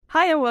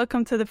Hi and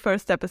welcome to the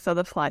first episode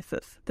of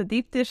Slices, the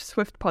Deep Dish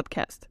Swift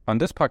podcast. On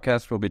this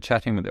podcast, we'll be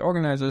chatting with the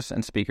organizers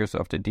and speakers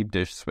of the Deep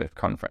Dish Swift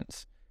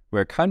conference.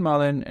 We're Kyle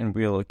Marlin, and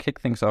we'll kick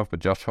things off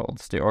with Josh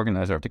Holtz, the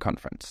organizer of the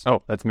conference.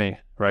 Oh, that's me,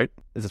 right?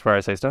 Is this where I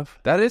say stuff?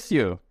 That is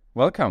you.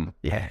 Welcome.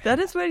 Yeah. That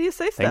is where you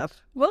say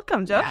stuff.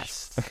 Welcome,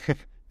 Josh. Yes.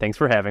 Thanks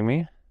for having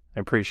me. I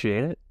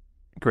appreciate it.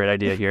 Great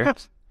idea here.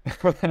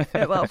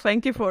 Well,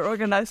 thank you for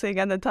organizing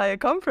an entire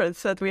conference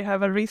so that we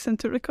have a reason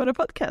to record a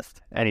podcast.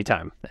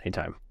 Anytime. So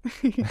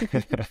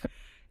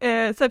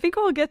I think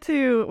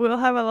we'll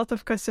have a lot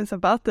of questions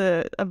about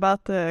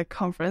the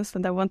conference,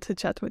 and I want to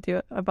chat with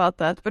you about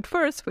that. But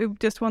first, we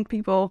just want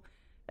people,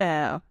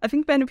 I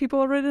think many people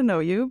already know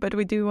you, but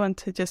we do want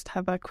to just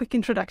have a quick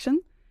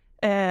introduction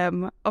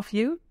of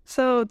you.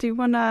 So do you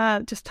want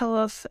to just tell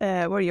us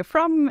where you're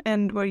from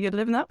and where you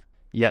live now?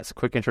 Yes,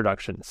 quick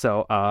introduction.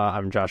 So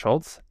I'm Josh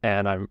Holtz,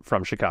 and I'm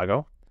from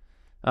Chicago.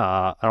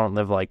 I don't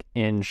live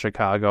in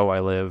Chicago. I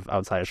live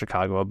outside of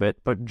Chicago a bit,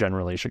 but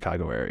generally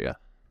Chicago area.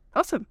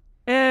 Awesome.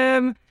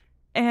 And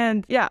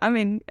yeah,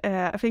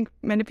 I think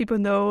many people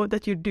know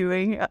that you do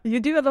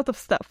a lot of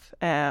stuff.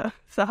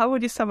 So how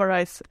would you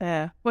summarize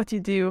what you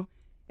do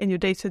in your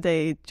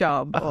day-to-day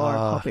job or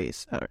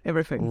hobbies or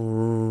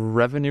everything?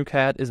 Revenue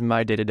Cat is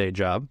my day-to-day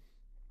job,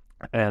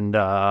 and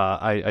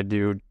I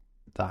do.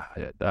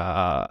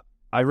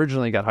 I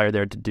originally got hired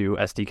there to do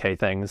SDK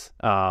things,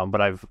 but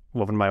I've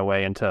woven my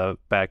way into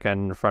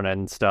back-end,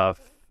 front-end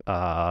stuff,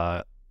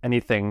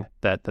 anything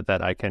that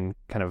I can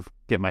kind of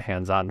get my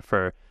hands on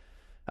for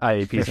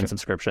IAPs and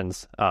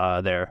subscriptions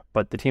there.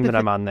 But the team that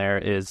I'm on there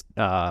is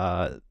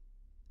the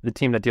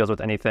team that deals with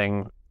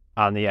anything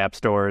on the app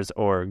stores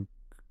or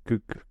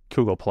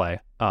Google Play.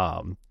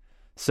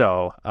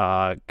 So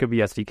could be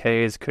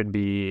SDKs, could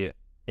be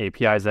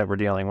APIs that we're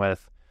dealing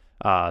with,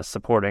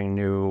 supporting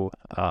new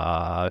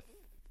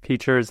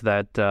features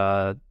that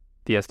the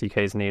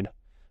SDKs need.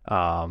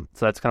 So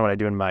that's kind of what I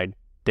do in my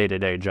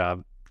day-to-day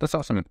job. That's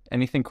awesome.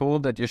 Anything cool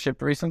that you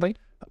shipped recently?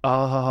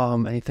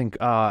 Anything?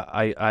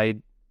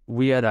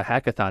 We had a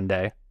hackathon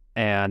day,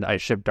 and I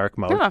shipped dark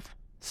mode. Yeah.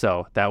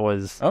 So that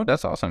was... Oh,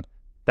 that's awesome.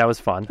 That was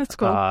fun. That's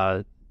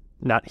cool.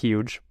 Not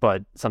huge,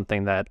 but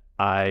something that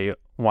I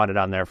wanted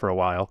on there for a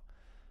while.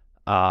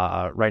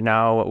 Right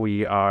now,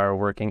 we are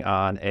working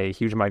on a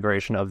huge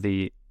migration of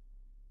the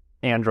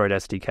Android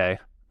SDK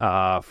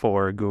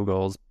for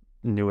Google's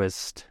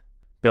newest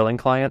billing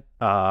client,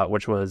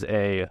 which was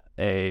a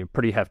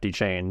pretty hefty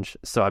change.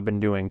 So I've been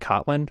doing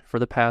Kotlin for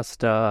the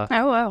past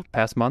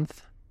past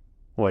month,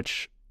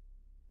 which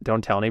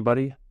don't tell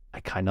anybody. I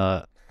kind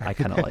of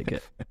like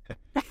it.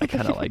 I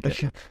kind of like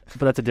it,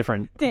 but that's a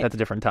different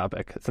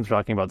topic since we're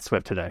talking about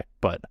Swift today.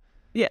 But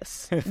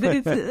yes,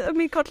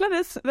 Kotlin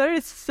is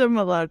very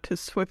similar to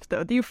Swift,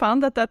 though. Do you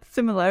find that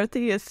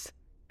similarity is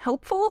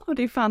helpful, or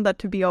do you find that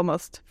to be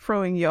almost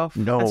throwing you off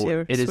as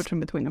you're switching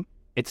between them?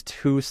 It's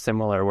too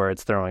similar where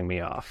it's throwing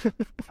me off,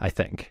 I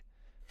think.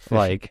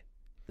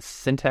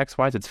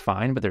 Syntax-wise, it's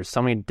fine, but there's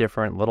so many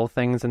different little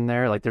things in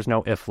there. There's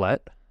no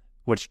if-let,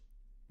 which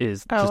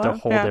is just a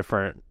whole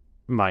different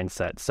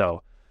mindset.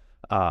 So,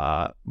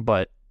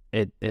 but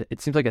it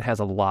seems like it has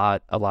a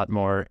lot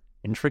more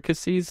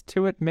intricacies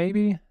to it,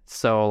 maybe.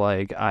 So,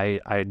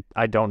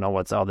 I don't know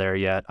what's out there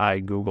yet.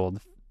 I Googled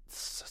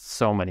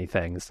so many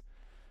things.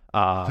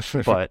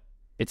 But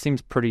it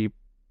seems pretty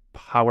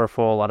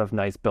powerful, a lot of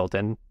nice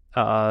built-in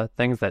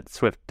things that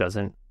Swift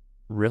doesn't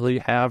really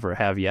have or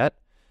have yet,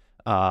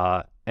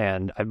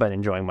 and I've been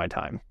enjoying my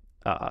time.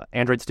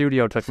 Android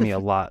Studio took me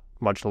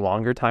much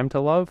longer time to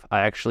love.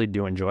 I actually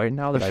do enjoy it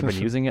now that I've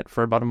been using it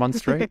for about a month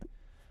straight.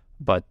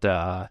 But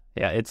yeah,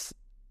 it's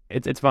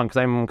fun because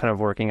I'm kind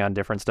of working on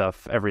different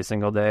stuff every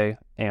single day: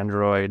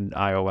 Android,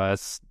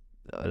 iOS,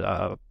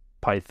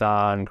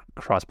 Python,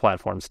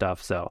 cross-platform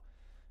stuff. So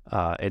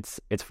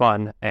it's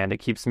fun, and it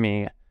keeps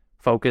me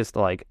focused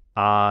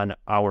on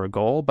our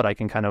goal, but I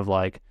can kind of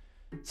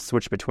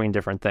switch between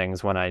different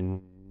things when I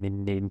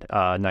need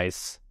a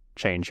nice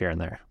change here and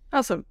there.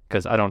 Awesome.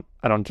 Because I don't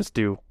just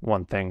do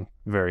one thing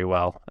very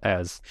well,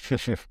 as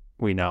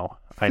we know.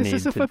 I need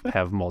to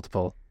have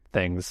multiple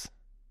things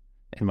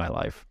in my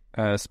life.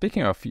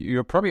 Speaking of,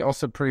 you're probably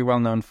also pretty well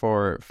known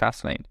for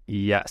Fastlane.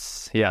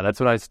 Yes. Yeah, that's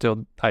what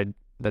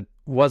that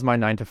was my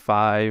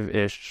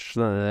 9-to-5-ish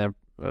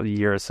a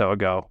year or so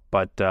ago,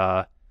 but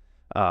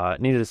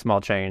needed a small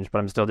change, but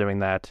I'm still doing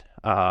that.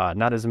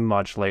 Not as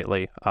much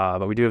lately,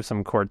 but we do have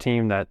some core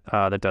team that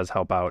does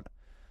help out.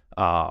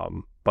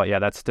 But yeah,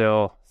 that's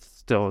still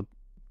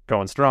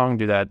going strong.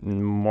 Do that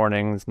in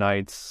mornings,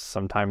 nights,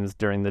 sometimes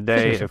during the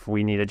day if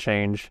we need a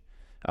change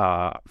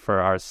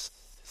for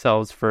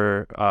ourselves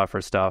for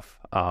stuff.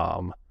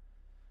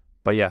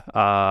 But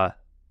yeah,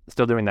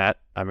 still doing that.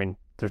 I mean,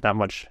 there's not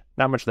much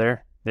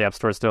there. The App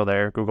Store is still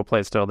there. Google Play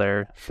is still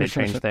there. They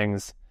change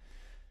things,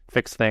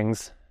 fix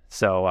things.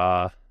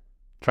 So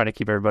trying to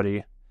keep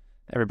everybody's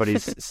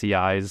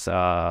CIs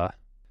from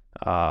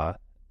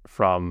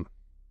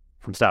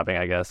stopping,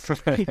 I guess.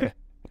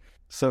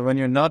 So when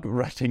you're not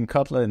writing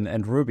Kotlin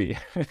and Ruby,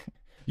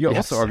 You're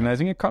Yes. also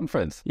organizing a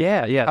conference.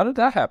 Yeah. How did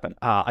that happen?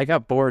 I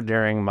got bored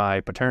during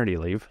my paternity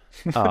leave.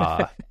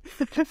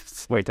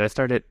 Wait, did I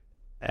start it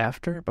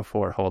after?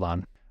 Before? Hold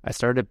on. I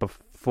started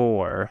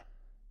before.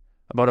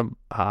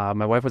 My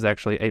wife was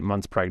actually 8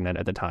 months pregnant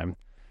at the time.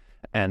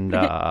 And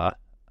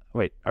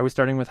wait, are we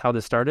starting with how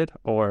this started,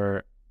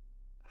 or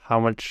how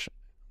much?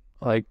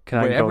 Like, can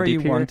I go Wherever deep you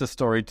here? want the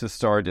story to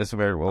start is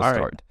where we'll All right.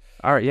 start.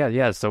 All right,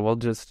 yeah. So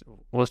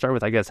we'll start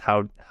with, I guess,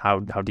 how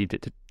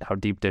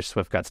deep Dish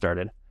Swift got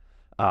started.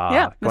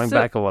 Let's Going do it.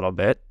 back a little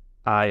bit,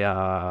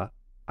 I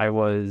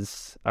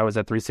was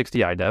at 360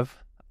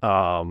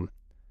 iDev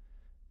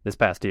this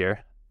past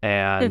year,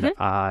 and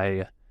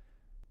I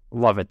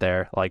love it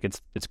there. Like,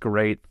 it's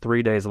great.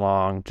 3 days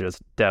long,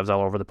 just devs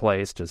all over the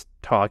place, just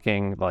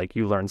talking. Like,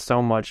 you learn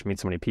so much, meet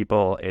so many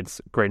people. It's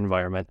a great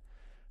environment.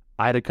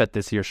 I had to cut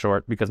this year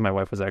short because my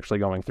wife was actually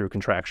going through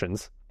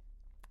contractions.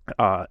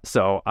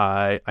 So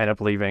I ended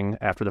up leaving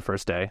after the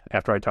first day,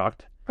 after I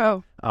talked.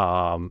 Oh,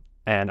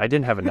 And I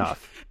didn't have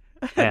enough.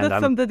 And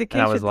that's some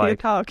dedication was to your like,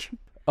 talk.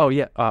 Oh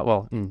yeah.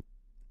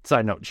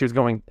 Side note,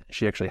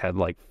 she actually had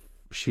like,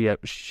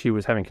 she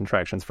was having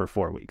contractions for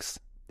 4 weeks.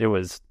 It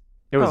was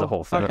a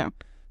whole thing. Okay.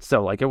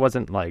 So like, it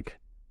wasn't like,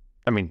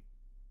 I mean,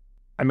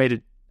 I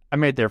made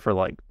it there for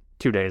like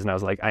 2 days, and I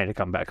was like, I need to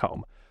come back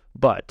home.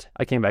 But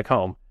I came back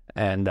home,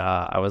 and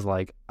I was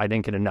like, I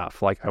didn't get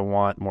enough. Like, I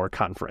want more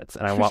conference,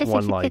 and I want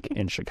one like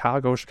in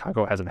Chicago.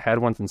 Chicago hasn't had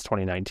one since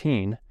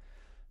 2019.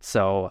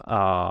 So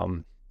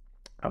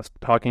I was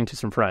talking to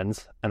some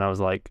friends, and I was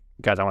like,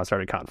 guys, I want to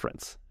start a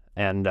conference.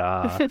 And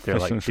they're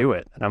like, do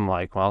it. And I'm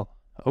like, well,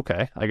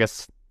 okay, I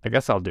guess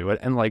I'll do it.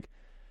 And like,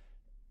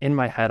 in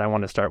my head, I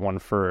want to start one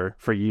for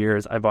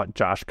years. I bought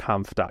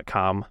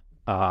joshconf.com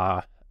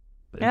back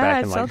I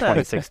in saw like that.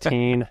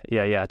 2016.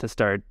 Yeah, to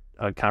start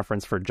a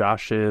conference for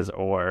Josh's,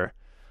 or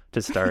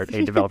to start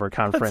a developer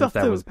conference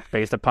that was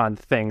based upon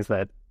things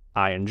that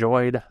I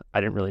enjoyed.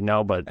 I didn't really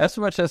know, but As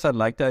much as I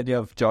like the idea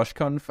of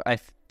JoshConf, I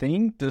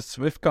think the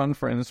Swift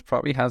conference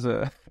probably has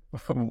a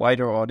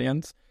wider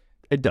audience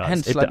it does.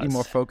 and It slightly does.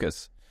 more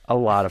focus. A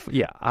lot of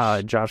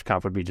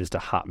JoshConf would be just a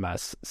hot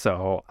mess,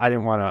 so I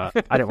didn't want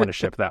to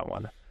ship that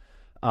one.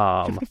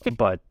 So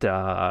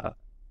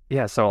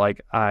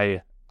like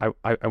I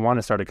want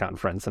to start a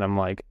conference, and I'm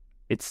like,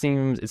 it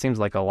seems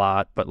like a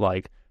lot, but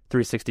like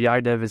 360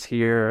 iDev is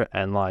here,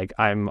 and like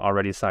I'm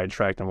already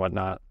sidetracked and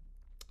whatnot.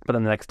 But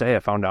then the next day I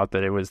found out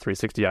that it was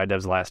 360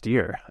 iDev's last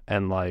year,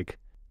 and like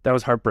that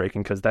was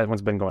heartbreaking because that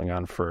one's been going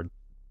on for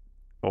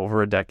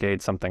over a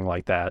decade, something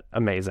like that.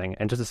 Amazing.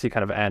 And just to see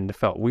kind of end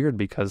felt weird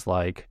because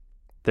like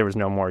there was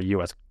no more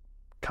US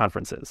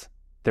conferences.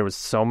 There was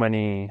so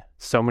many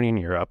in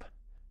Europe.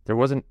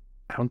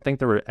 I don't think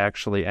there were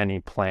actually any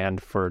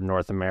planned for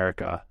North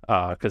America,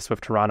 because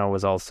Swift Toronto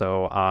was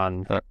also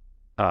on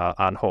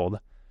hold.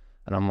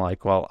 And I'm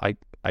like, well, I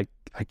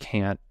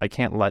can't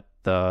let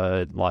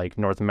the like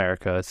North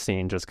America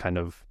scene just kind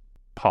of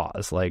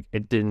pause. Like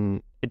it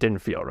didn't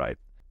feel right.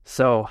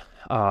 So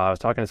I was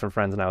talking to some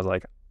friends, and I was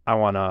like, I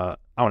wanna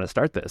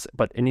start this,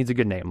 but it needs a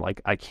good name.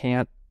 Like I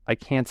can't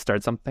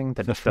start something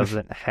that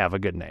doesn't have a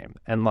good name.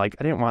 And like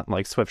I didn't want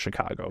like Swift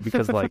Chicago,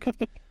 because like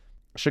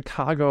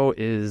Chicago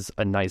is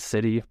a nice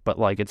city, but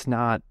like it's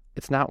not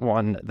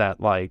one that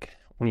like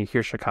when you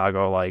hear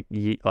Chicago, like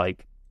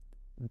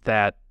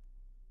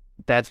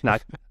that's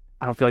not,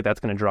 I don't feel like that's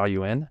going to draw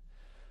you in.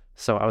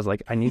 So I was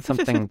like, I need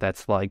something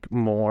that's like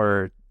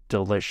more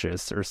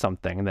delicious or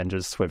something than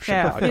just Swift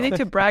Chicago. You need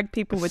to brag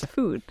people with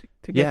food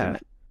to get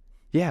them.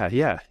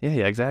 Yeah,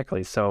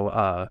 exactly.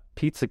 So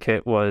Pizza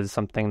Kit was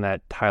something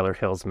that Tyler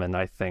Hillsman,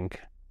 I think,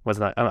 was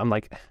not. I'm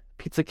like,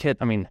 Pizza Kit,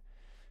 I mean,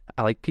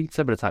 I like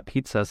pizza, but it's not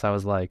pizza. So I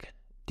was like,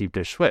 Deep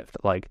Dish Swift.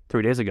 Like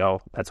 3 days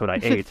ago, that's what I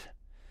ate.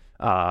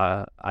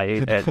 I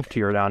ate at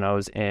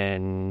Giordano's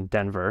in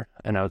Denver,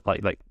 and I was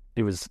like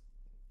it was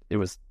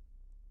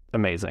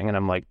amazing. And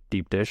I'm like,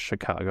 Deep Dish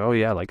Chicago,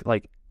 yeah,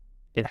 like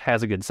it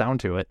has a good sound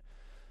to it.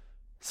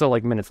 So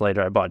like minutes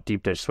later, I bought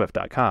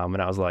deepdishswift.com,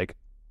 and I was like,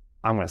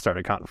 I'm going to start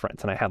a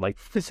conference. And I had like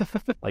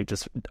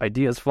just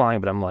ideas flying,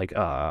 but I'm like,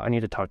 I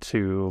need to talk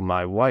to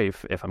my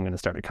wife if I'm going to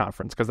start a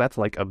conference, because that's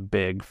like a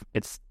big,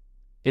 it's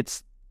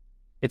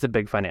a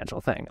big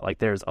financial thing. Like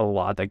there's a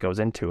lot that goes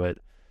into it,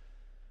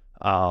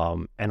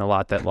 and a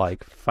lot that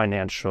like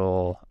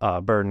financial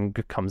burden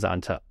comes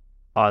onto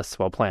us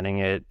while planning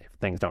it if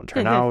things don't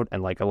turn out,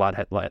 and like a lot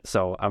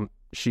so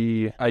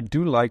I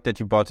do like that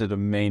you bought a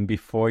domain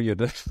before you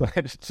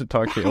decided to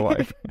talk to your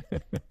wife.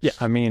 Yeah,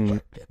 I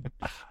mean,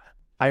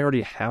 I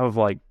already have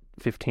like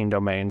 15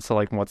 domains, so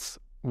like what's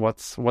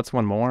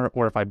one more?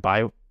 Or if I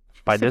buy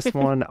this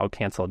one, I'll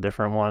cancel a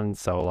different one.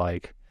 So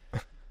like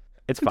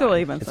it's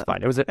fine. It's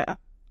fine. It was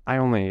I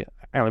only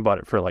bought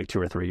it for like 2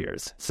 or 3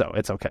 years, so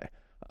it's okay.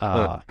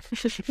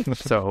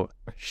 So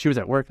she was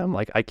at work. I'm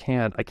like, I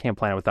can't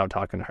plan it without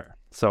talking to her.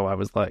 So I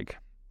was like,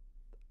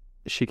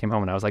 she came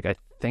home, and I was like, I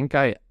think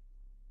I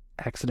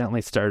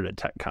accidentally started a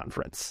tech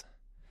conference,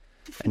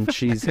 and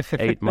she's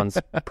 8 months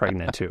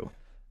pregnant too.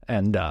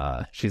 And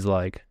she's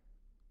like,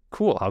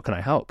 cool, how can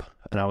I help?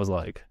 And I was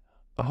like,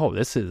 oh,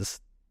 this is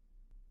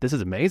this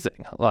is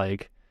amazing.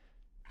 Like,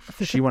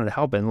 she wanted to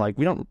help, and like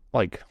we don't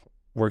like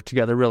work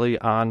together really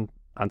on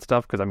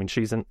stuff because I mean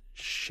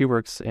she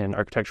works in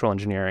architectural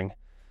engineering,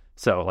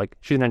 so like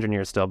she's an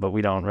engineer still, but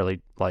we don't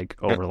really like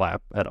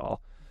overlap at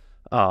all.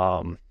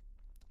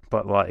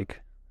 But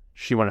like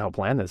she wanted to help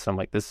plan this. I'm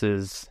like, this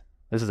is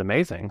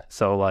amazing.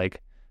 So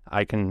like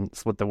I can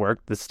split the work.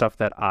 The stuff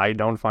that I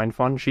don't find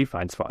fun, she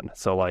finds fun.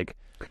 So like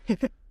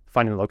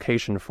finding a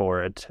location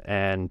for it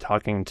and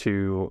talking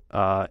to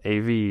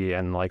AV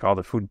and like all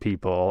the food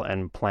people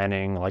and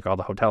planning like all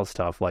the hotel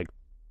stuff, like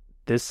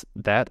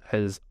that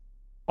has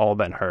all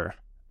been her.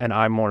 And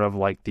I'm more of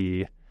like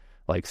the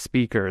like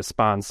speaker,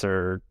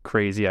 sponsor,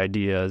 crazy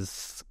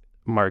ideas,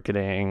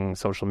 marketing,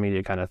 social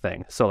media kind of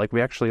thing. So like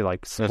we actually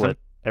like split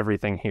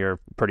everything here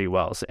pretty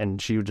well.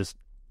 And she just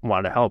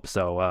wanted to help.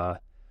 So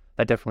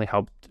that definitely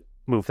helped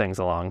move things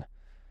along.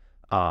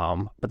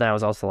 But then I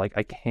was also like,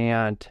 I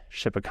can't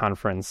ship a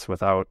conference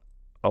without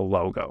a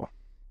logo.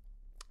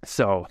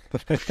 So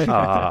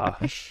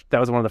that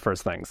was one of the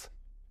first things.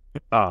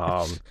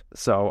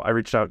 So I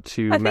reached out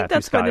to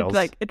Matthew Skiles. I think that's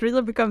when it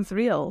really becomes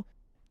real,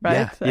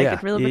 right?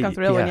 It really becomes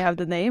real when you have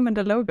the name and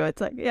the logo.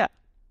 It's like,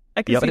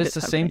 I can see. But it's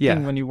the same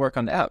thing when you work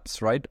on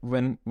apps, right?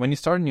 When you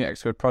start a new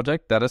Xcode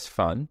project, that is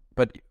fun.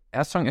 But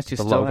as long as you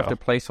still have the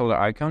placeholder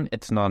icon,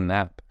 it's not an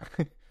app.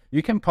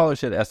 You can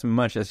polish it as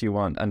much as you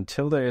want.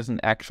 Until there is an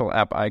actual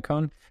app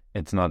icon,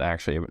 it's not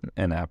actually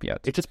an app yet.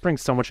 It just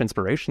brings so much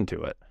inspiration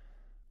to it.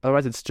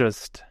 Otherwise, it's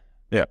just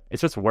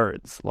it's just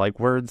words. Like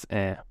words,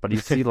 but you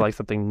see like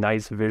something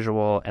nice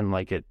visual and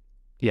like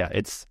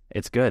it's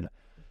good.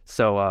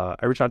 So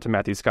I reached out to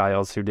Matthew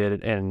Skiles, who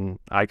did an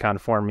icon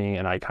for me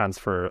and icons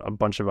for a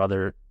bunch of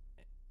other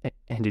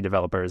indie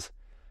developers.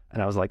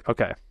 And I was like,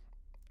 okay,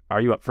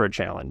 are you up for a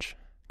challenge?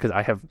 Because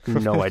I have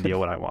no idea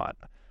what I want.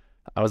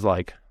 I was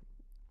like,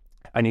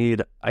 I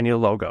need a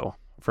logo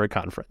for a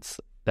conference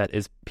that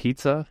is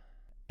pizza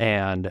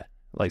and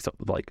like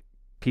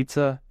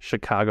pizza,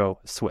 Chicago,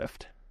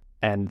 Swift.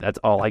 And that's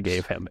all I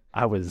gave him.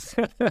 I was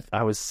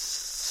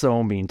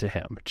so mean to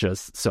him,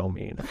 just so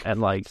mean.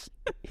 And like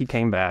he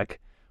came back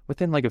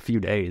within like a few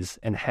days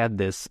and had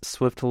this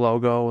Swift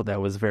logo that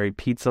was very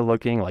pizza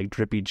looking, like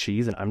drippy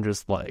cheese. And I'm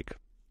just like,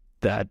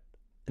 that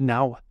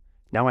now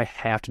I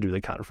have to do the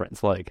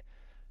conference. Like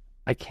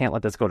I can't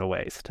let this go to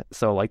waste.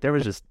 So like there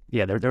was just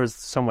there was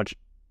so much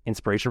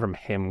inspiration from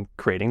him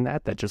creating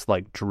that just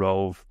like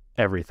drove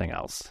everything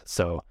else.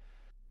 So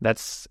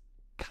that's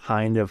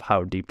kind of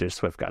how Deep Dish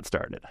Swift got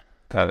started.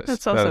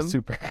 That's awesome. That is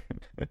super.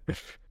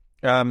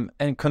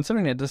 And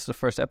considering that this is the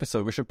first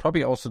episode, we should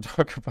probably also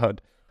talk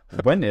about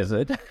when is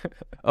it?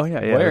 Oh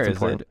yeah, where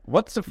is it?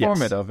 What's the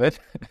format of it?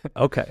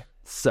 Okay,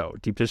 so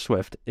Deep Dish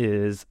Swift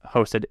is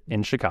hosted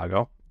in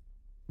Chicago,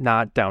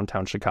 not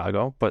downtown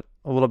Chicago, but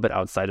a little bit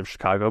outside of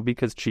Chicago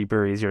because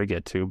cheaper, easier to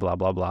get to, blah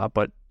blah blah.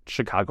 But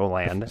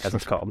Chicagoland, as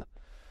it's called.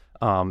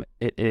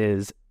 It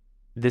is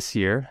this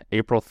year,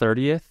 April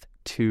 30th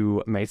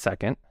to May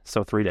 2nd,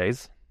 so 3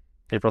 days.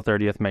 April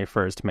 30th, May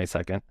 1st, May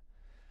 2nd.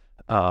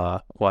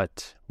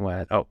 What,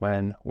 when,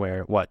 when,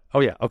 where, what?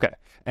 Oh, yeah, okay.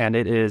 And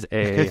it is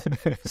a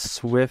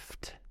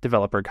Swift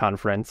developer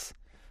conference,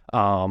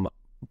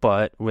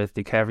 but with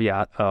the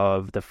caveat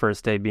of the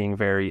first day being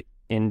very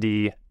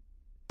indie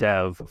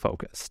dev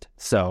focused.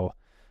 So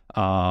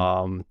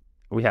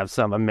we have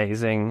some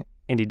amazing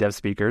indie dev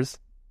speakers.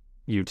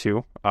 You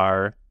two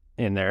are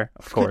in there,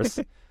 of course.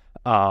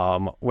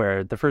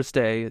 Where the first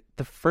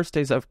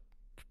days of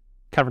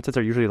conferences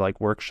are usually like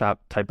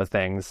workshop type of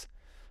things.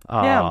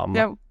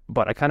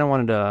 But I kind of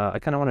wanted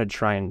to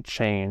try and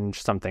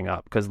change something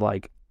up because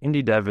like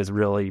indie dev is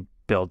really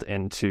built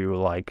into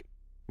like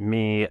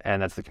me,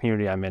 and that's the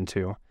community I'm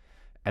into.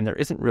 And there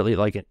isn't really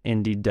like an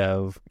indie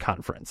dev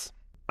conference.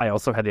 I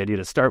also had the idea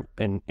to start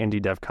an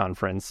indie dev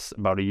conference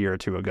about a year or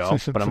two ago,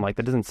 but I'm like,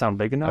 that doesn't sound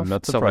big enough. I'm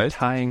not surprised.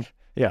 So like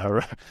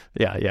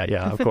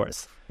yeah, of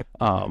course.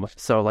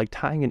 So like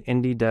tying an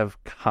indie dev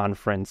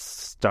conference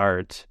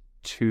start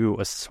to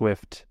a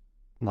Swift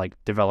like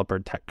developer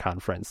tech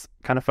conference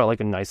kind of felt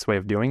like a nice way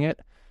of doing it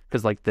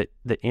because like the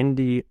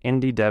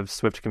indie dev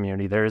Swift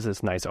community, there is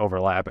this nice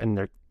overlap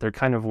and they're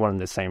kind of one and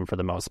the same for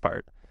the most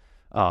part.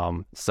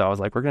 So I was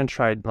like, we're going to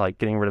try like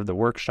getting rid of the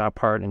workshop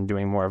part and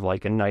doing more of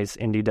like a nice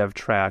indie dev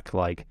track,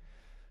 like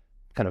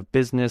kind of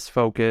business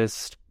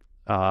focused,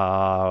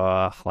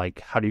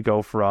 like how do you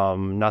go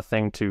from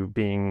nothing to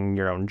being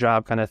your own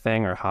job kind of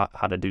thing, or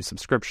how to do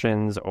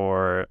subscriptions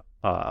or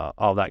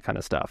all that kind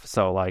of stuff.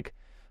 So like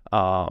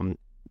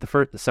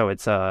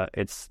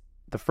it's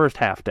the first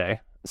half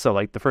day. So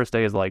like the first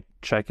day is like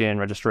check-in,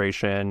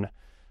 registration,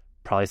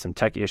 probably some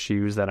tech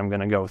issues that I'm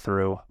going to go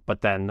through,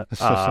 but then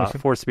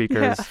 4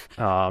 speakers,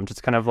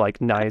 just kind of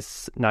like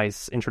nice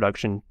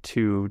introduction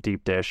to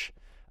Deep Dish.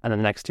 And then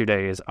the next 2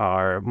 days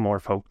are more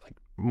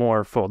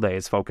full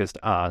days focused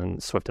on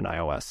Swift and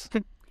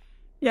iOS.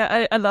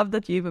 Yeah, I love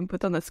that you even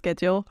put on a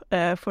schedule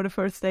for the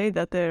first day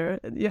that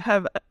you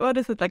have, like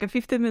a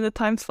 15-minute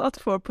time slot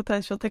for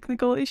potential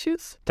technical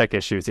issues? Tech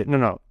issues.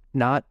 No,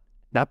 not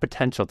not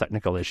potential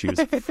technical issues,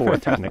 for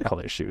technical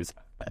issues.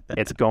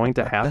 It's going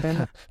to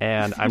happen,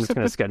 and I'm just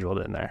going to schedule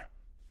it in there.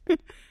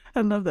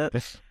 I love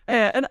that.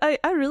 And I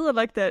really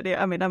like the idea.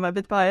 I mean, I'm a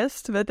bit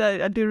biased, but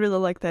I do really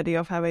like the idea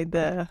of having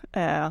the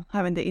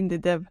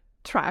indie dev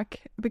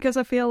track, because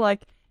I feel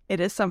like it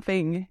is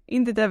something.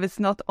 Indie dev is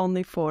not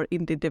only for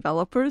indie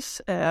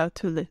developers. I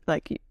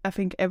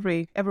think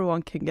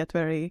everyone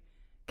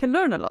can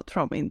learn a lot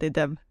from indie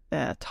dev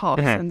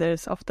talks, and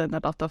there's often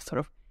a lot of sort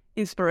of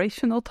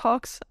inspirational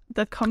talks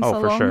that comes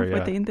along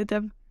with the indie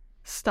dev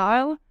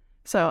style.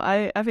 So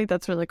I think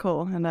that's really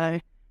cool, and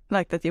I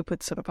like that you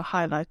put sort of a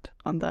highlight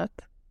on that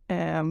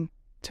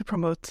to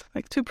promote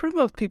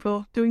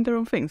people doing their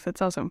own things.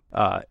 That's awesome.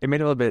 It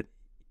made it a little bit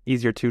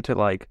easier too to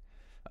like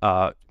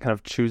kind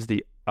of choose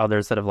the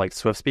other set of like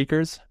Swift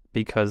speakers,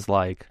 because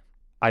like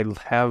I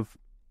have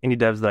indie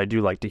devs that I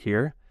do like to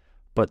hear,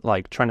 but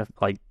like trying to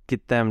like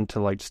get them to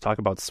like just talk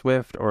about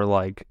Swift or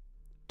like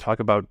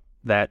talk about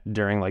that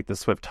during like the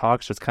Swift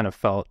talks just kind of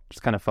felt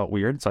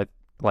weird. So I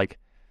like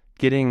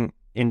getting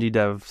indie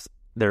devs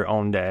their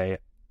own day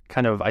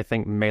kind of, I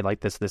think, made like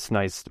this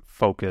nice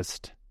focus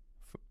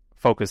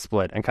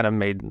split, and kind of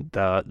made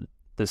the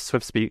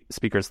Swift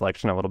speaker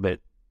selection a little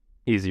bit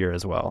easier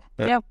as well.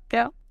 Yeah.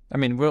 I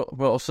mean, we'll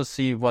also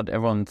see what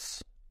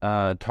everyone's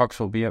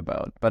talks will be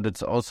about, but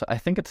it's also, I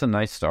think it's a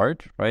nice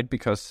start, right?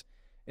 Because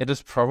it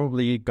is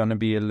probably going to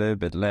be a little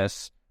bit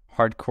less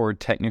hardcore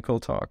technical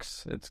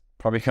talks. It's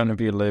probably going to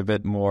be a little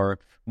bit more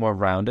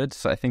rounded.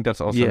 So I think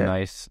that's also a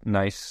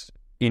nice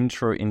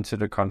intro into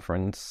the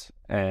conference,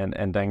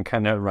 and then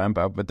kind of ramp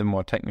up with the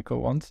more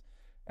technical ones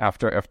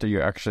after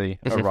you actually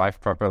arrive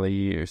properly,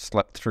 you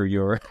slept through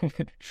your,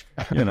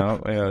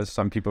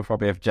 some people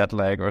probably have jet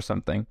lag or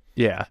something.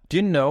 Yeah. Do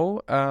you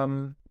know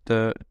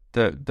the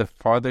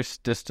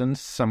farthest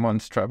distance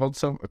someone's traveled?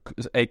 So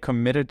a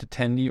committed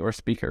attendee or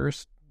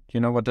speakers, do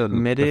you know what the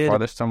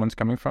farthest someone's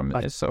coming from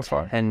is so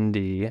far?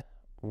 Attendee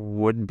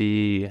would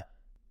be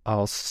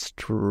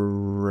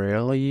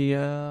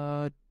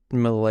Australia,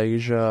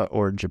 Malaysia,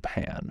 or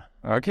Japan.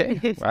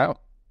 Okay. Wow.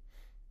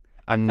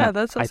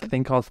 That's awesome. I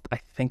think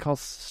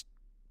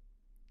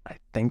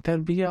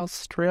that'd be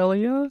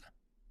Australia.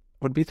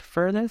 Would be the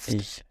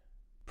furthest.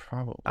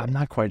 Probably. I'm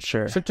not quite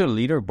sure. Such a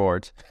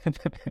leaderboard.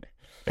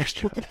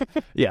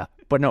 Yeah,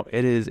 but no,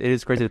 it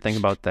is crazy to think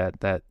about that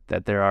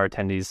there are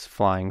attendees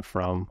flying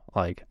from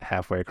like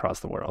halfway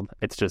across the world.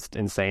 It's just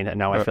insane, and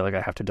now I feel like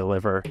I have to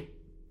deliver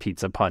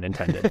pizza, pun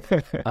intended.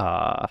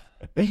 But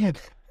yeah,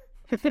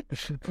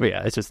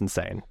 it's just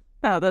insane.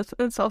 Oh,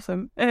 that's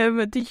awesome.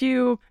 Did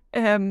you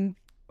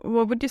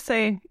what would you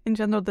say in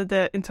general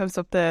in terms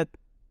of the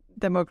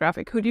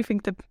demographic? Who do you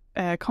think the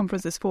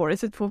conference is for?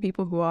 Is it for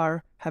people who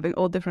are having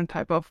all different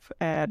type of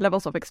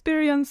levels of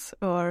experience,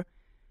 or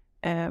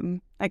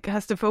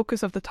has the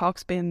focus of the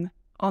talks been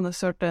on a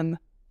certain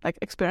like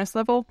experience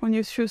level when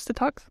you choose the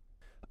talks?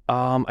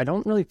 I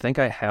don't really think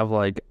I have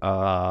like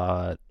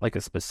a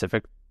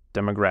specific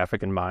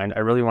demographic in mind.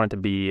 I really want it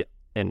to be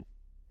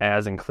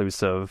as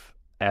inclusive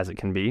as it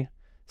can be.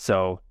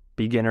 So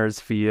beginners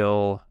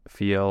feel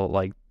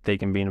like they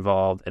can be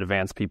involved.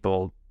 Advanced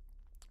people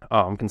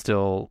can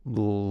still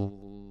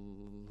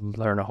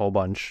learn a whole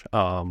bunch.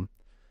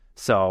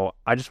 So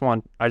I just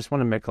want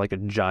to make like a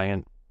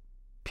giant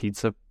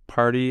pizza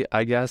party,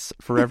 I guess,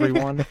 for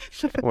everyone,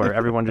 where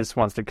everyone just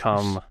wants to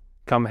come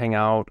hang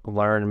out,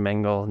 learn,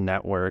 mingle,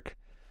 network,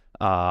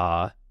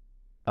 and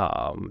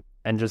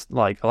just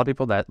like a lot of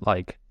people that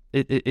like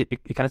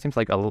it kind of seems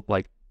like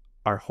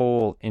our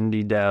whole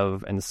indie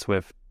dev and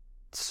Swift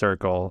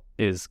circle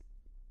is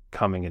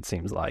coming, it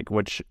seems like,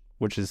 which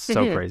is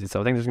so crazy. So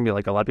I think there's gonna be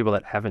like a lot of people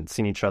that haven't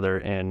seen each other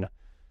in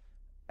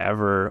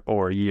ever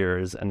or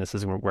years, and this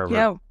is where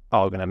we're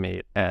all gonna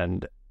meet.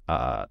 And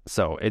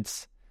so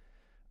it's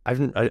I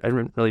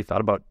haven't really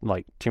thought about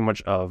like too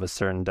much of a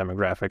certain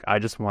demographic. I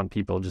just want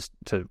people just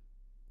to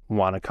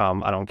want to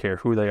come. I don't care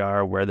who they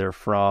are, where they're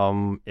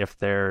from, if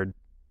they're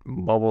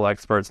mobile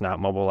experts, not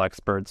mobile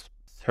experts,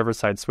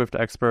 server-side Swift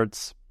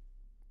experts.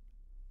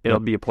 It'll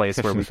be a place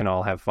where we can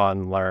all have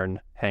fun,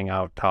 learn, hang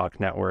out, talk,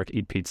 network,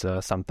 eat pizza,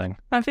 something.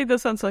 I think that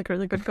sounds like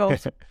really good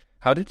goals.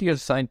 How did you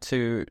decide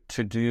to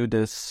do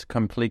this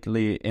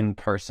completely in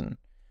person?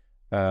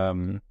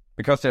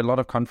 Because there are a lot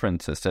of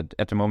conferences that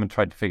at the moment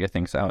try to figure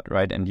things out,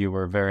 right? And you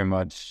were very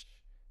much,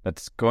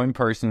 let's go in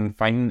person,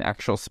 find an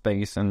actual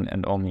space,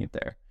 and all meet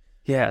there.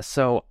 Yeah,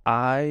 so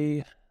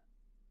I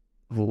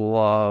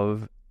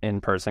love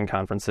in-person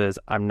conferences.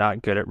 I'm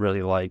not good at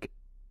really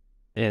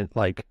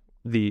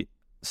the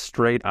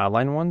straight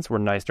online ones were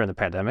nice during the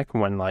pandemic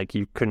when like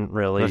you couldn't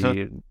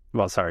really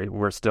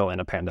we're still in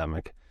a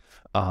pandemic.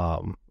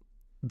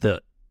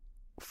 The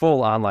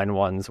full online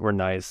ones were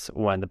nice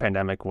when the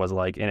pandemic was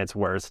like in its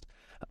worst.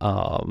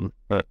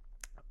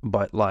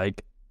 But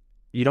like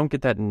you don't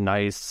get that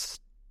nice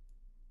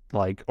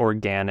like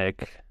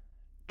organic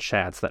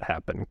chats that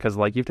happen, because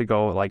like you have to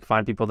go like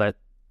find people that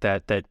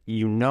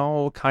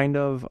kind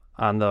of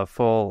on the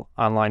full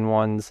online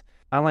ones.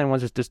 Online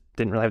ones just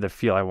didn't really have the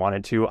feel I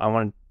wanted to. I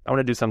want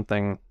to do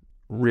something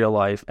real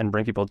life and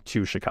bring people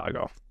to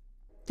Chicago.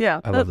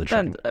 Yeah, I love the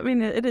train. I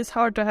mean, it is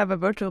hard to have a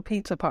virtual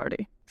pizza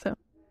party. So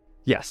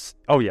yes,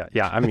 oh yeah.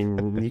 I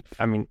mean,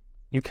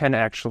 you can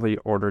actually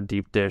order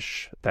deep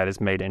dish that is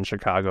made in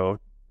Chicago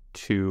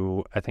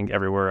to I think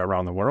everywhere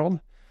around the world.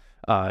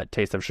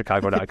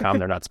 Tasteofchicago.com.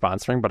 They're not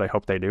sponsoring, but I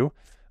hope they do.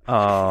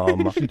 I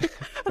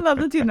love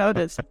that you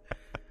noticed.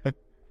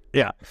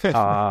 Yeah.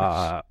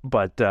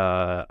 But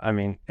I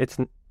mean, it's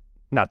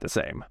not the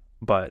same.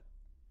 But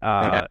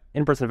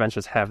in-person events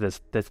just have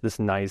this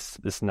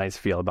nice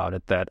feel about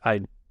it that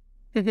I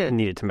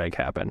needed to make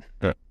happen.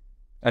 Yeah.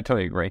 I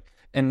totally agree.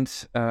 And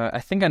I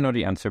think I know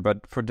the answer,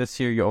 but for this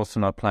year, you're also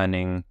not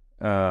planning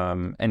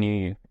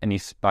any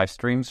live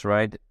streams,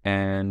 right?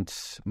 And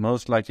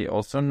most likely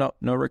also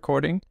no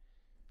recording.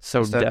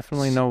 So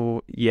definitely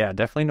no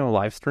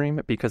live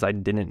stream because I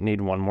didn't need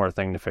one more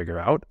thing to figure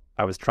out.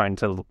 I was trying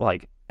to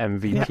like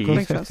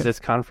MVP this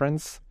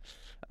conference,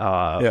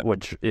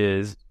 which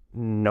is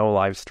no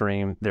live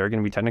stream. There are going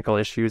to be technical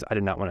issues. I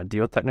did not want to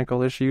deal with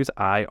technical issues.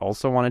 I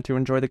also wanted to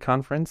enjoy the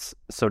conference,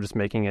 so just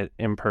making it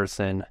in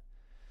person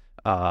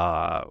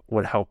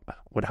would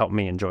help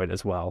me enjoy it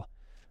as well.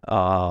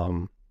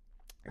 I'm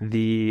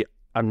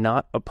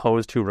not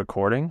opposed to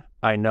recording.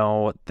 I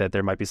know that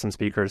there might be some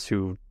speakers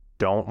who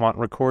don't want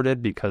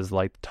recorded because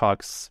like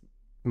talks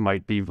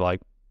might be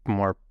like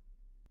more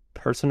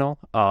personal.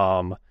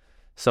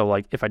 So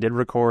like if I did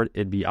record,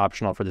 it'd be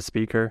optional for the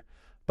speaker.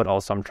 But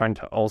also I'm trying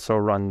to also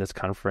run this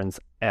conference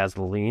as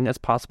lean as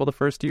possible the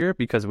first year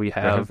because we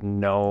have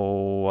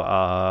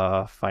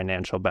no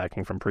financial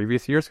backing from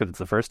previous years because it's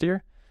the first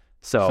year.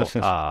 So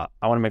I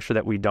want to make sure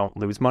that we don't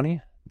lose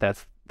money.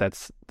 That's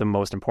the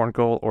most important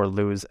goal, or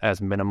lose as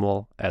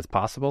minimal as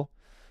possible.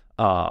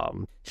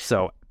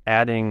 So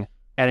adding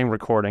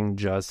recording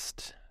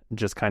just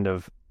kind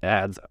of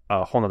adds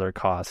a whole nother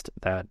cost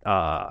that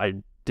I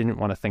didn't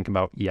want to think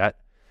about yet.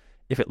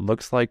 If it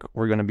looks like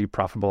we're going to be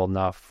profitable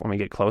enough when we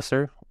get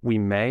closer, we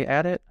may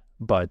add it,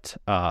 but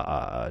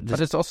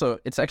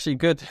it's actually a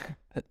good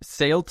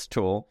sales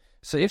tool.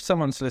 So if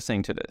someone's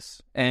listening to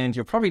this, and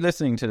you're probably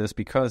listening to this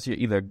because you're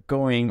either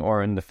going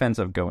or in the fence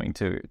of going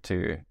to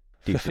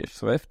Deep Dish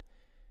Swift,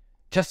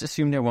 just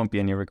assume there won't be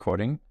any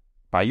recording.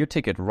 Buy your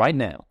ticket right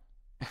now.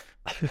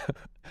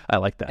 I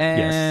like that.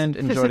 And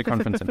enjoy the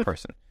conference in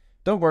person.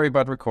 Don't worry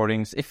about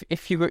recordings.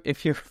 If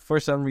you for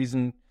some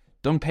reason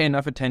don't pay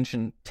enough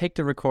attention, take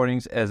the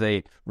recordings as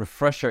a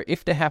refresher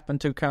if they happen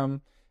to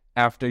come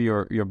after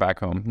you're back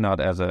home, not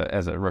as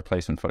a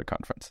replacement for the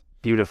conference.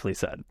 Beautifully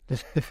said.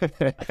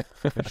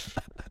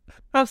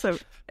 Awesome.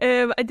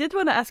 I did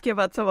want to ask you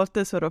about some of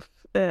the sort of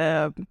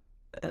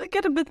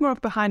get a bit more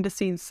behind the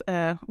scenes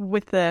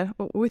with the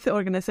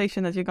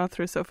organization that you've gone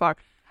through so far.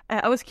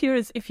 I was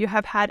curious if you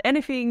have had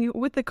anything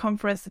with the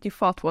conference that you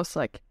thought was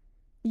like,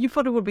 you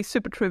thought it would be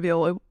super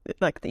trivial,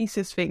 like the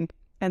easiest thing,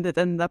 and it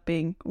ended up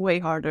being way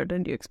harder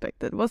than you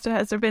expected.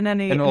 Has there been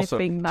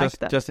anything like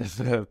that? Just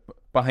as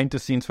behind the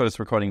scenes for this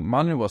recording,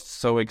 Malin was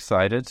so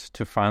excited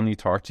to finally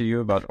talk to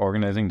you about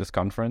organizing this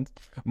conference.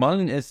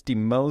 Malin is the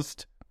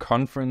most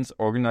conference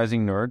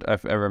organizing nerd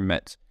I've ever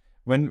met.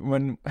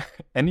 When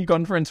any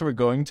conference we're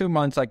going to,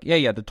 Malin's like,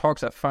 yeah, the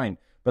talks are fine,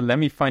 but let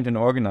me find an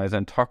organizer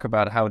and talk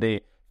about how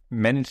they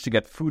manage to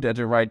get food at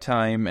the right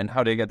time and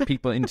how they get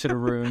people into the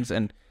rooms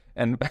and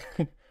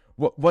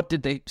what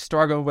did they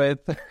struggle with.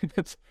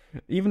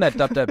 Even at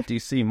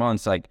WWDC,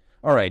 Malin's like,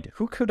 all right,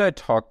 who could I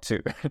talk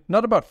to?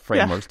 Not about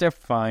frameworks. They're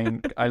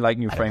fine. I like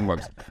new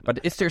frameworks. But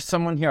is there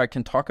someone here I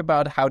can talk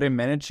about how they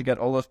manage to get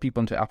all those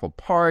people into Apple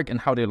Park and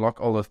how they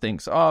lock all those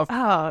things off?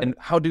 And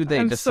how do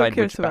they decide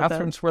which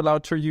bathrooms we're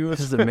allowed to use?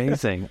 This is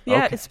amazing.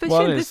 Yeah, okay.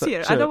 Especially this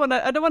year. I don't want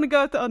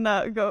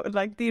to go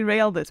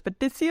derail this, but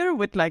this year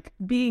with like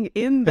being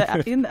in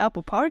the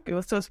Apple Park, it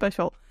was so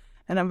special,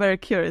 and I'm very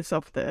curious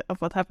of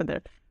what happened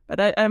there.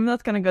 But I'm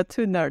not going to go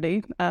too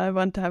nerdy. I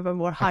want to have a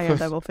more higher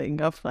level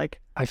thing of like,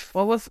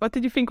 what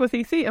did you think was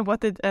easy and what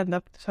did end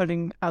up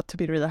turning out to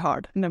be really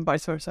hard, and then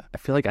vice versa. I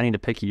feel like I need to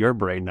pick your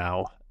brain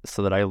now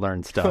so that I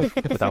learn stuff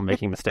without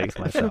making mistakes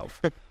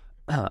myself.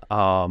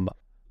 So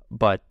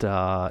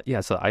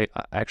I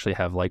actually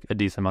have like a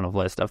decent amount of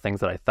list of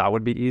things that I thought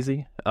would be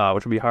easy,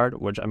 which would be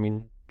hard, which I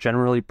mean,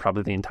 generally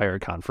probably the entire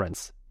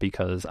conference,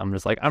 because I'm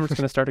just going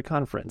to start a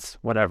conference,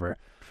 whatever.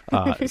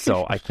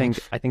 So I think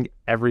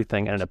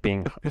everything ended up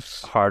being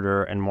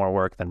harder and more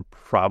work than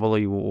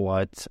probably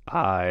what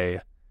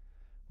I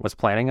was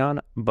planning on.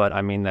 But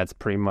I mean, that's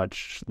pretty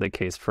much the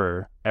case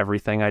for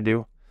everything I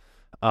do.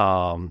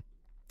 One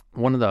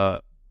of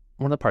the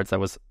parts that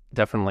was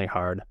definitely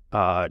hard,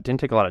 didn't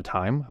take a lot of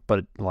time,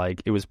 but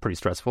like it was pretty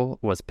stressful,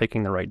 was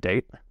picking the right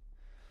date.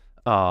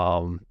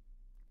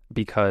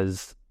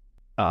 Because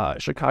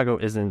Chicago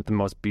isn't the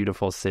most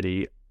beautiful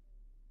city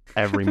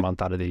every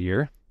month out of the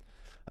year.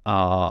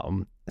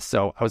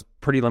 So I was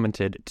pretty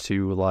limited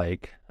to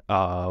like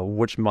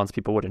which months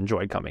people would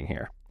enjoy coming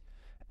here,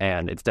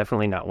 and it's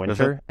definitely not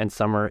winter, and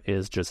summer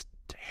is just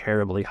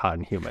terribly hot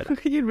and humid.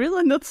 You're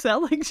really not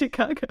selling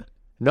Chicago.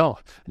 No,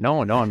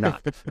 I'm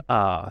not.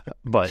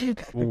 But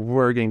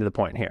we're getting to the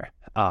point here.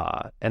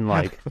 And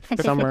like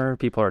summer,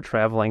 people are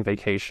traveling,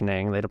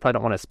 vacationing. They probably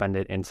don't want to spend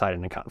it inside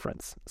in a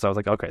conference. So I was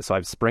like, okay, so I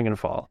have spring and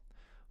fall.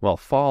 Well,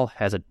 fall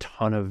has a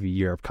ton of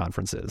Europe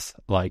conferences.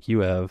 Like you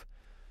have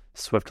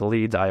Swift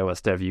Leads,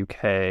 iOS Dev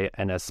UK,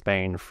 NS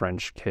Spain,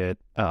 French Kit,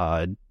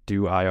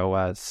 Do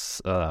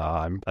iOS.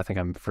 I think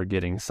I'm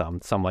forgetting some.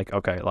 So I'm like,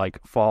 okay, like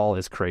fall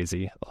is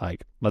crazy.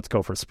 Like let's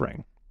go for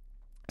spring.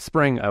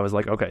 Spring, I was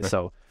like, okay,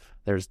 so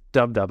there's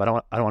Dub. I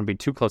don't want to be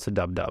too close to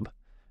Dub.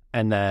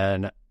 And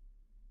then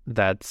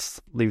that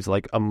leaves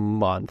like a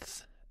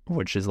month,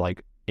 which is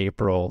like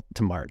April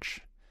to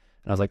March.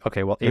 And I was like,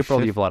 okay, well, April,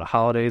 you have a lot of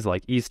holidays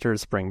like Easter,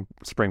 spring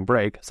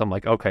break. So I'm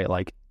like, okay,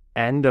 like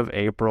end of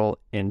April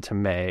into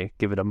May,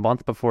 give it a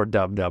month before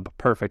Dub.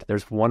 Perfect.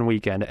 There's one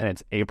weekend and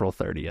it's April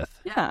 30th.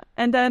 Yeah.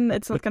 And then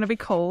it's not going to be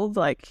cold.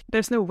 Like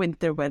there's no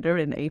winter weather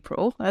in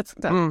April. That's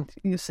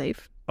you're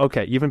safe.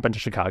 Okay. You haven't been to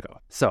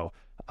Chicago. So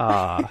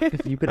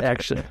you could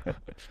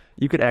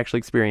actually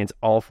experience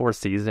all 4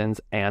 seasons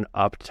and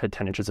up to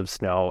 10 inches of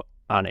snow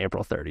on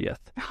April 30th.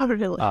 Oh,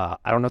 really? I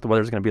don't know what the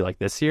weather's going to be like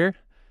this year.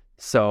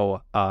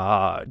 So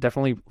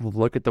definitely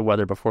look at the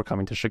weather before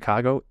coming to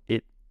Chicago.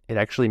 It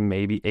actually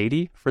may be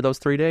 80 for those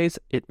 3 days.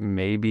 It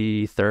may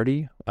be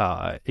 30.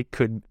 It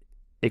could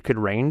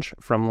range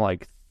from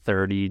like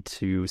 30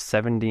 to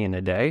 70 in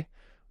a day.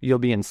 You'll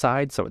be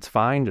inside, so it's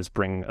fine. Just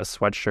bring a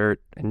sweatshirt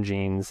and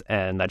jeans,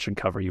 and that should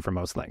cover you for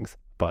most things.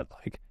 But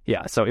like,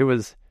 yeah, so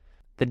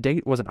the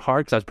date wasn't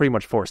hard because I was pretty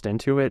much forced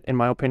into it, in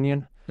my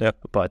opinion. Yeah.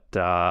 But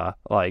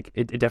like,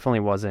 it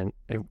definitely wasn't.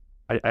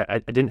 I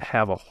didn't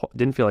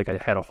feel like I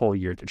had a whole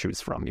year to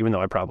choose from, even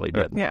though I probably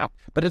did. Yeah.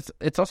 But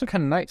it's also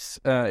kind of nice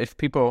if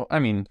people. I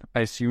mean, I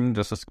assume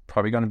this is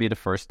probably going to be the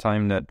first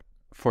time that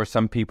for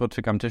some people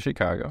to come to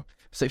Chicago.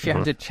 So if you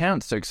have the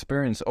chance to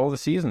experience all the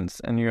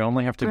seasons and you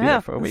only have to be there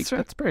for a week,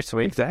 that's pretty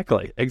sweet.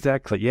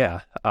 Exactly.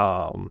 Yeah.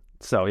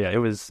 So yeah,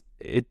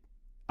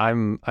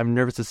 I'm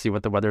nervous to see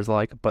what the weather's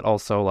like, but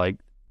also like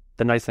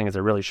the nice thing is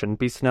there really shouldn't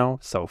be snow.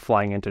 So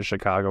flying into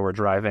Chicago or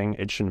driving,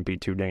 it shouldn't be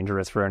too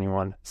dangerous for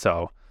anyone.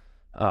 So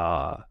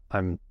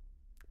I'm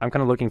kind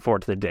of looking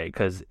forward to the day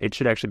because it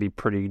should actually be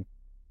pretty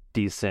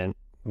decent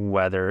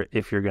weather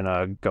if you're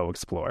gonna go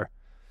explore.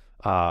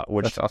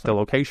 Which awesome.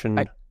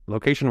 The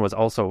location was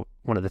also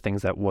one of the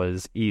things that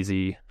was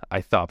easy,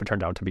 I thought, but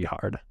turned out to be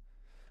hard.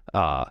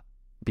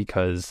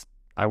 Because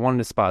I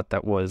wanted a spot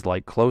that was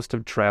like close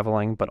to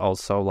traveling, but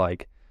also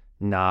like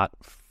not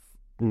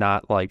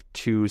like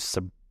too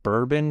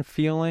suburban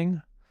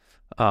feeling.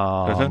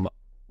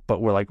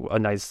 But we're like a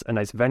nice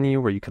venue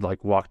where you could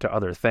like walk to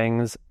other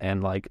things,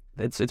 and like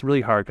it's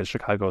really hard because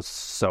Chicago's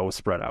so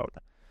spread out.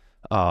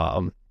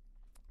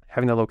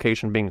 Having the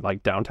location being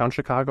like downtown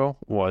Chicago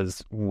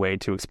was way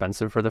too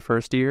expensive for the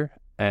first year,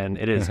 and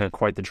it is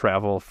quite the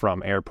travel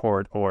from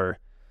airport, or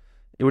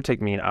it would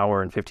take me an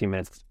hour and 15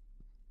 minutes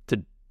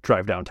to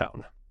drive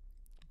downtown.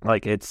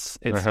 Like it's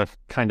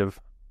kind of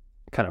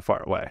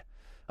far away.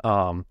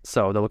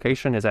 So the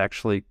location is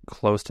actually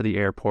close to the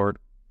airport.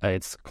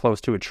 It's close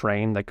to a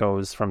train that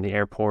goes from the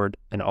airport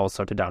and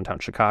also to downtown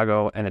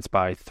Chicago, and it's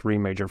by 3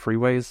 major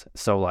freeways.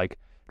 So like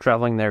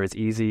traveling there is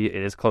easy.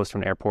 It is close to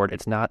an airport.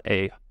 It's not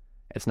a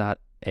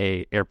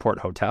airport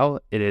hotel.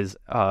 It is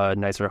a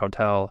nicer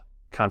hotel,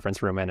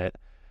 conference room in it.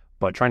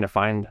 But trying to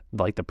find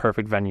like the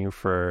perfect venue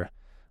for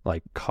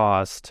like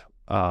cost,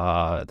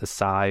 the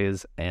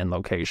size and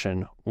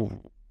location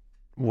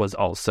was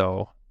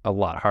also a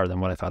lot harder than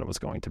what I thought it was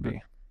going to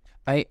be.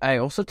 I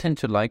also tend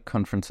to like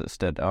conferences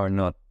that are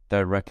not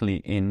directly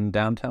in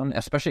downtown,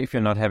 especially if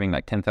you're not having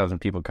like 10,000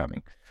 people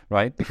coming,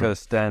 right?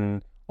 Because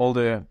then all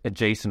the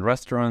adjacent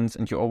restaurants,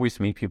 and you always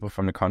meet people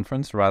from the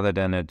conference rather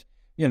than at,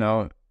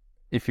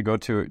 if you go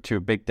to a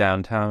big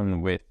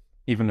downtown with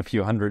even a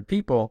few hundred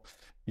people,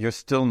 you're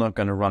still not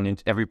going to run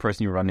into every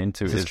person you run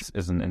into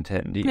is an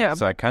attendee. Yeah.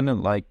 So I kind of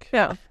like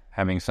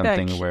having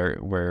something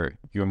where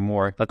you're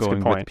more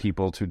going with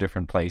people to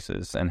different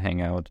places and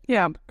hang out.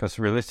 Yeah. Because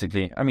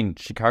realistically, I mean,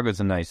 Chicago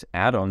is a nice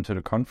add-on to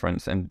the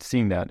conference and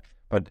seeing that,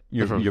 but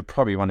you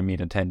probably want to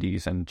meet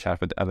attendees and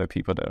chat with other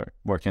people that are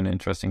working on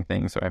interesting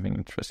things or having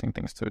interesting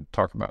things to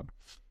talk about.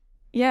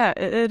 Yeah,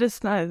 it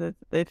is nice that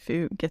if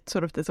you get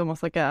sort of this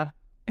almost like a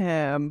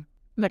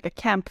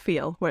camp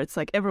feel where it's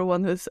like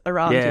everyone who's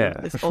around you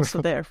is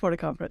also there for the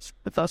conference.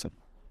 It's awesome.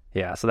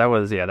 Yeah, so that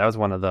was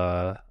one of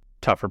the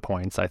tougher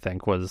points, I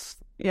think, was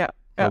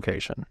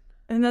location.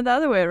 And then the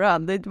other way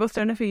around, was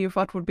there anything you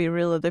thought would be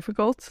really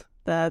difficult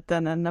that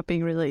then ended up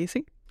being really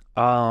easy?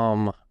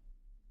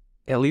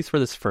 At least for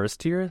this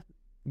first year,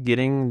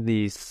 getting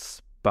the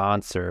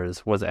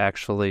sponsors was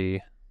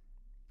actually,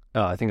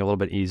 I think, a little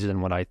bit easier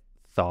than what I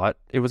thought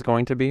it was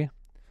going to be.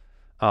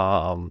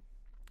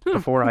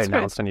 Before I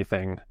announced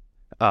anything,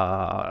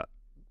 I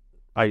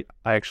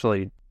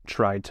actually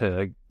tried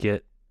to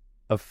get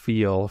a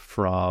feel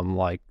from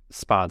like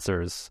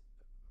sponsors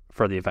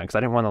for the event because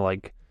I didn't want to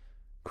like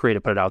put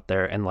it out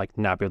there and like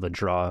not be able to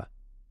draw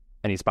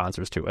any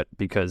sponsors to it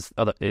because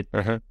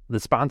the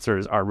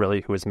sponsors are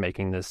really who is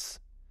making this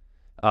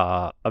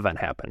event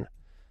happen.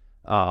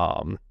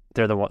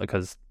 They're the one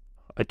because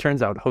it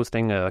turns out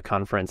hosting a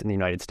conference in the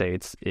United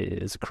States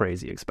is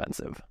crazy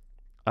expensive.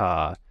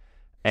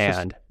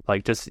 And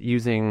like just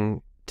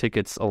using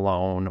tickets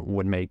alone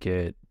would make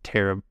it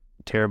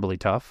terribly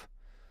tough,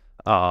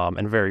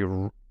 and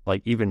very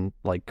like even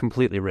like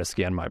completely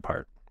risky on my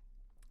part.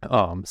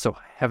 So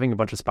having a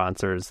bunch of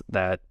sponsors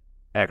that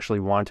actually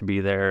want to be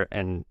there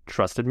and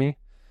trusted me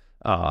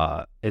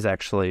is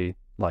actually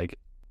like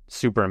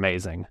super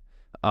amazing.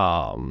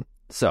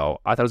 So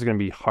I thought it was going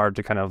to be hard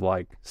to kind of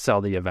like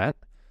sell the event.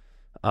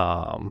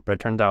 But it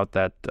turned out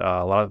that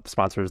a lot of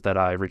sponsors that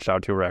I reached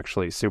out to were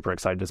actually super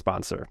excited to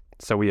sponsor.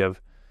 So we have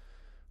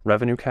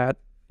Revenue Cat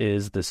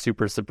is the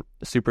super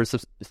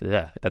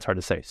that's hard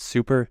to say.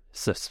 Super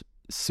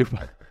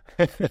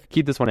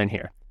keep this one in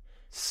here.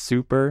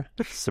 Super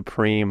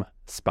Supreme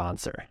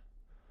sponsor.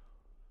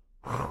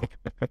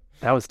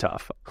 That was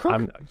tough.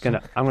 I'm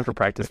gonna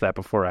practice that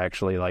before I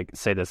actually like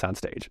say this on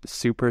stage.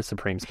 Super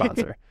Supreme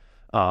sponsor.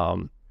 I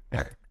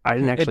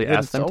didn't actually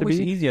ask them to be. It's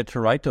always easier to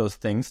write those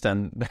things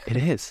than it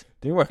is.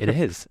 It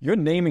is. Your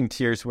naming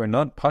tiers were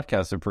not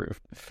podcast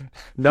approved.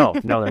 No,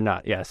 they're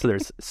not. Yeah, so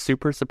there's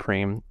Super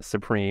Supreme,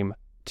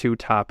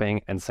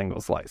 2-topping, and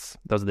single slice.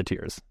 Those are the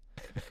tiers.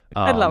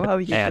 I love how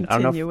you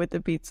continue with the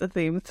pizza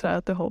theme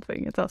throughout the whole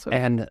thing. It's awesome.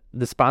 And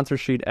the sponsor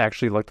sheet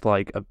actually looked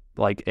like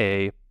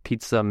a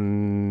pizza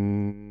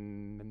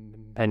menu.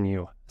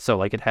 So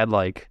like it had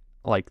like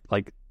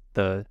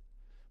the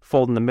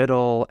fold in the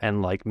middle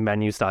and like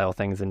menu style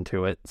things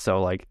into it.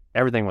 So like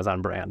everything was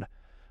on brand.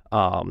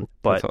 But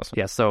awesome.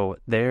 Yeah, so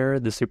they're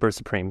the Super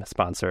Supreme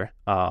sponsor.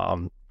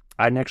 I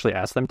didn't actually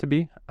ask them to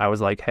be. I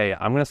was like, hey,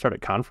 I'm going to start a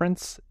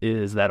conference.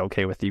 Is that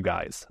okay with you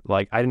guys?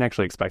 Like, I didn't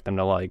actually expect them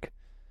to like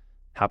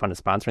hop onto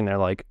sponsoring. They're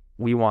like,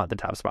 we want the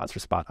top sponsor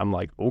spot. I'm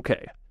like,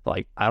 okay.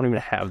 Like, I don't even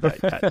have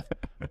that yet.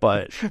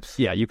 But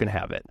yeah, you can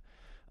have it.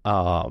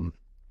 Yeah,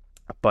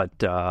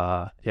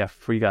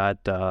 we got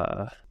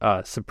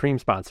Supreme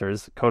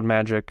sponsors: Code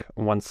Magic,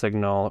 One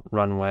Signal,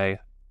 Runway,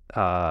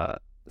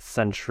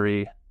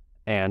 Sentry,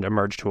 and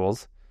Emerge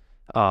Tools.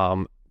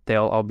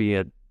 They'll all be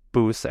at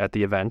booths at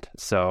the event,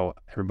 so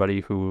everybody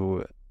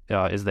who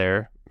is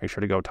there, make sure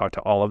to go talk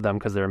to all of them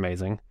because they're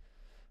amazing.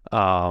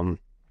 And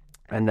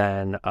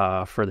then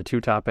for the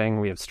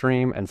 2-topping, we have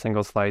Stream, and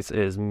single slice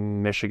is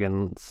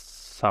Michigan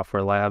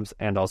Software Labs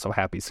and also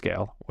Happy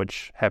Scale,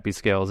 which Happy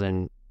Scale is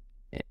in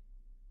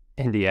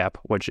Indie App,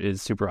 which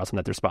is super awesome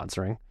that they're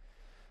sponsoring.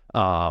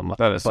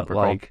 That is super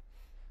cool.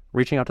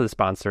 Reaching out to the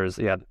sponsors,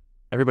 yeah,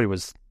 everybody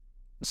was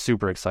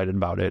super excited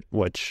about it,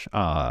 which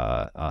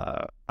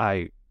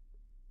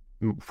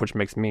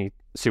makes me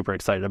super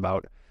excited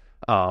about.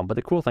 But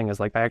the cool thing is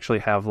like I actually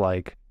have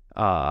like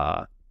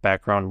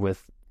background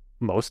with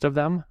most of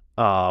them,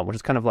 which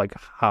is kind of like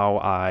how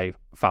I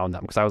found them,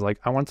 because I was like,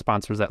 I want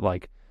sponsors that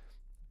like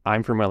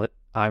I'm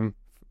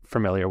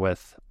familiar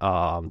with,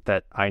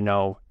 that I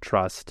know,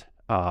 trust,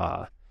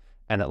 and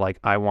that like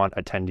I want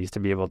attendees to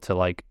be able to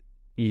like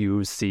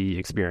use, see,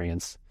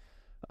 experience.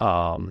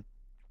 So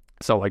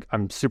like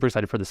I'm super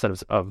excited for the set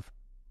of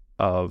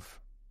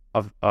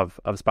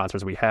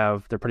sponsors we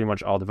have. They're pretty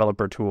much all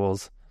developer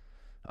tools,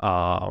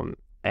 and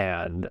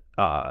the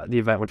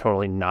event would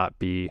totally not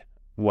be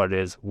what it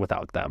is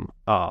without them.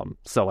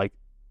 So like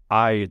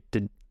I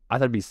thought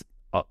it'd be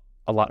a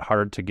lot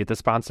harder to get the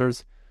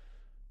sponsors.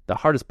 The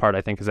hardest part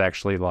I think is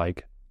actually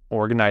like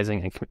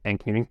organizing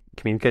and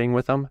communicating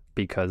with them,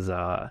 because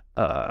I'm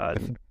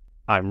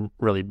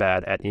really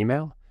bad at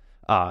email.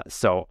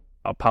 So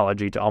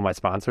apology to all my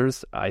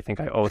sponsors. I think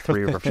I owe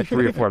three or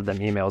four of them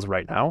emails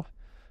right now.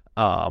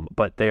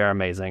 But they are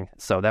amazing.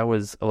 So that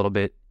was a little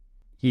bit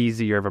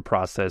easier of a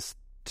process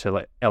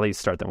to at least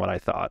start than what I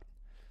thought.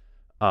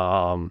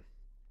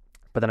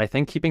 But then I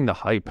think keeping the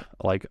hype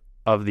like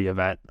of the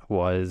event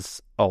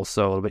was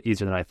also a little bit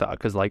easier than I thought,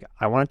 because like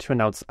I wanted to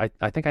announce,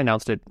 I think I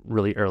announced it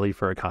really early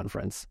for a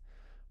conference,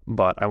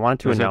 but I wanted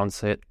to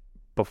announce it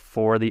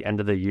before the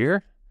end of the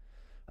year,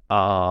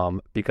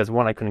 because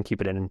one, I couldn't keep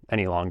it in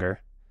any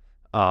longer,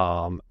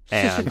 and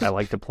I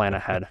like to plan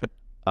ahead,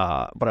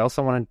 but I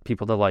also wanted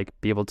people to like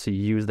be able to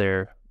use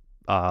their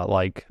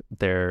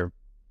their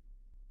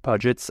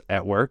budgets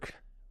at work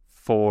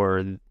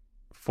for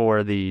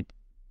the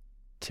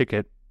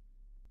ticket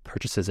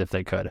purchases if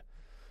they could.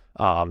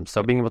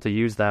 So being able to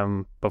use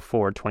them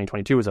before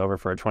 2022 was over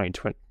for a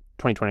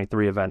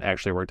 2023 event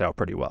actually worked out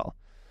pretty well.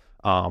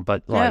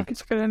 But like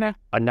it's good enough.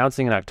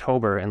 Announcing in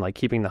October and like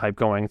keeping the hype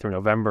going through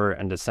November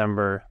and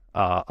December,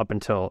 up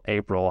until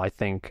April, I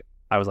think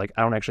I was like,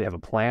 I don't actually have a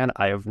plan.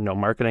 I have no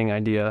marketing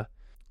idea.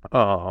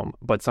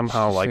 But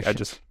somehow like I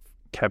just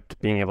kept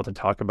being able to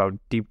talk about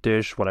deep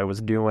dish, what I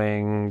was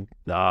doing,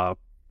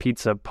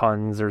 pizza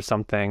puns or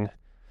something.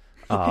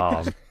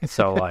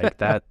 So like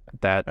that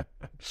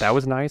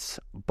was nice.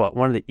 But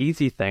one of the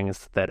easy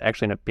things that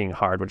actually ended up being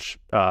hard, which,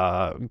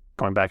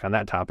 going back on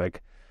that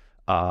topic,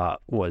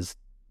 was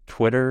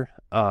Twitter,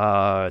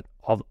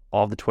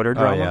 all the Twitter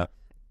drama, yeah.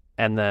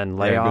 And then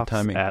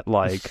layoffs at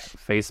like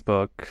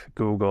Facebook,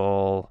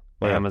 Google,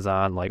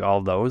 Amazon, like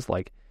all those.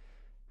 Like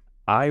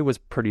I was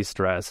pretty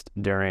stressed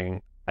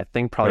during I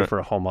think probably for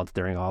a whole month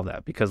during all of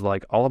that, because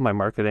like all of my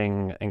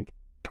marketing and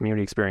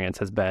community experience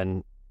has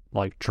been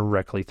like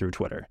directly through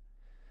Twitter,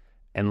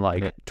 and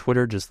like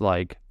Twitter just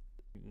like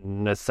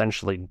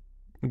essentially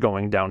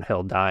going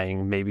downhill,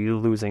 dying, maybe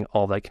losing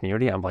all that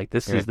community. I'm like,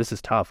 this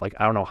is tough. Like,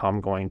 I don't know how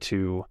I'm going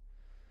to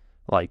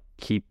like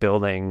keep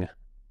building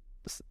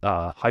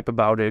hype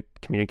about it,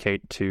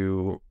 communicate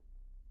to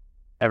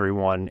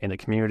everyone in the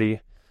community.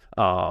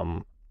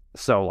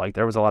 So like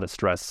there was a lot of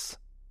stress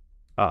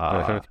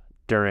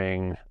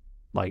during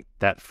like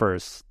that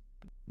first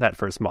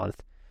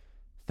month.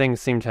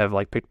 Things seem to have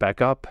like picked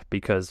back up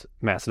because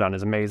Mastodon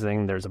is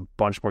amazing. There's a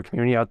bunch more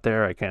community out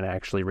there. I can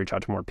actually reach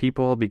out to more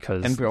people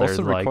because and we're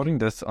also recording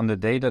this on the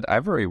day that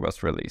Ivory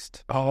was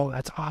released. Oh,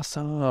 that's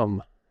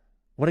awesome.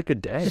 What a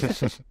good day.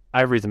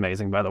 Ivory's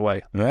amazing, by the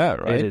way. Yeah,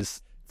 right. It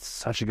is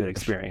such a good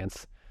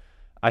experience.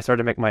 I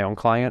started to make my own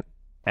client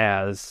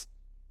as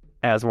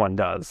one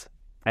does.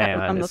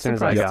 And as soon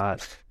as I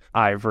got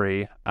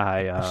Ivory,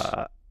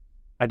 I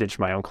ditched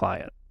my own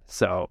client.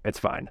 So it's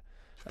fine.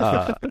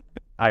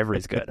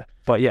 Ivory's good.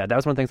 But yeah, that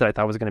was one of the things that I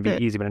thought was going to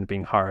be easy but ended up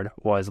being hard,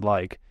 was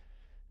like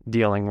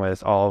dealing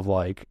with all of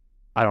like,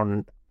 I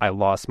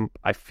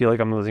feel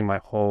like I'm losing my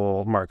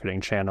whole marketing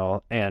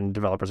channel, and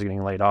developers are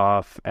getting laid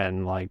off,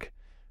 and like,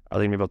 are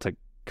they going to be able to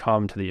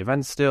come to the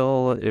event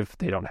still if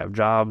they don't have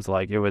jobs?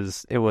 Like it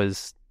was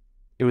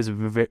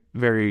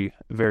very,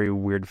 very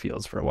weird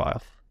feels for a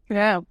while.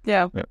 Yeah.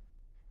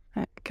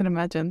 I can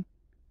imagine.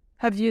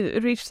 Have you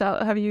reached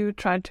out? Have you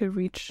tried to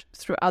reach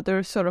through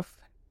other sort of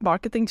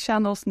marketing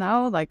channels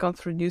now, like gone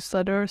through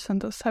newsletters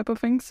and those type of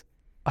things?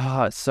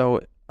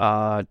 So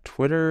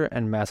Twitter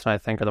and Mastodon, I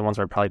think, are the ones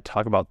where I probably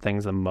talk about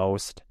things the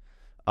most.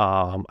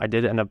 I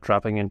did end up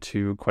dropping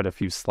into quite a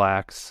few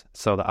Slacks.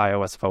 So the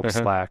iOS folks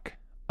Slack.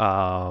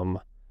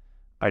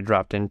 I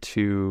dropped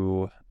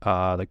into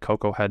the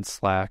Cocoa Heads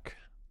Slack,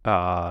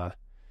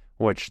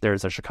 which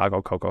there's a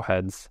Chicago Cocoa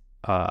Heads.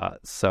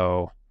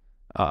 So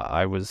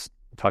I was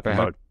talking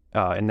about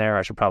in there.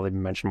 I should probably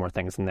mention more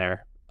things in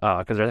there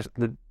because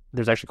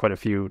there's actually quite a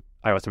few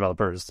iOS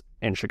developers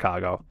in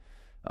Chicago.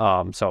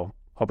 So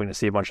hoping to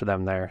see a bunch of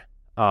them there.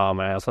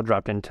 And I also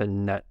dropped into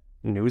Net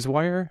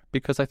Newswire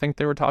because I think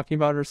they were talking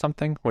about it or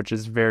something, which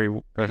is very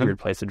weird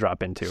place to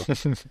drop into.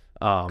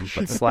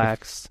 But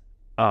Slacks,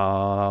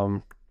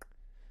 Paul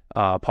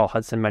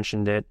Hudson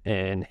mentioned it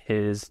in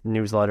his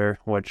newsletter,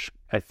 which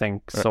I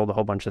think sold a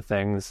whole bunch of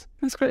things.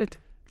 That's great.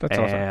 That's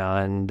awesome.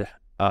 And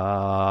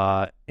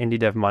Indie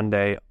Dev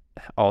Monday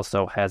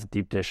also has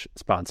Deep Dish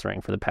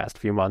sponsoring for the past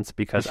few months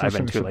because I've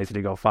been too lazy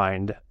to go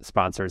find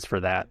sponsors for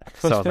that.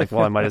 So I was like,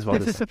 well, I might as well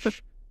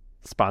just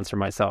sponsor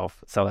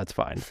myself. So that's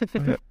fine.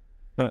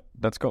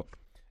 That's cool.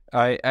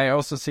 I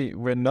also see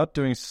we're not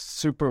doing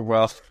super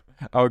well.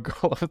 Our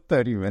goal of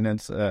 30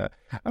 minutes. I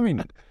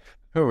mean,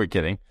 who are we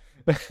kidding?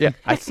 Yeah,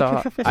 I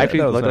looked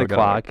at the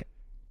clock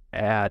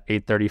at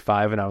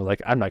 8:35 and I was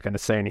like, I'm not going to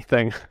say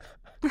anything.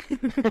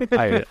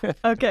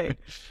 Okay.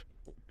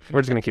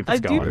 We're just going to keep this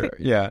going.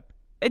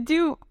 I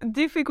do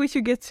think we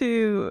should get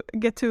to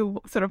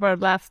sort of our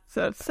last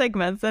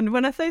segments. And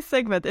when I say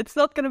segment, it's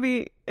not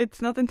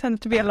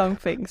intended to be a long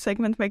thing.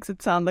 Segment makes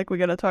it sound like we're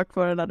going to talk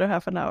for another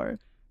half an hour.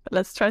 But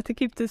let's try to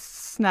keep this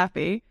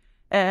snappy.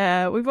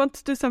 We want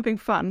to do something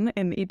fun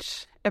in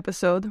each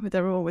episode with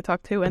everyone we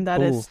talk to, and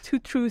that is 2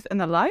 truths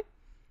and a lie.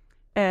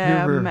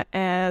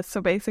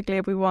 So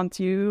basically, we want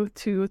you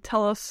to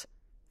tell us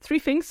 3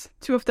 things.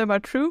 2 of them are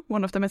true,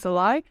 1 of them is a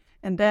lie,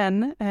 and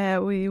then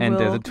we will... And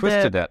there's a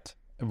twist to that.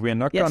 We're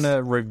not going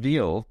to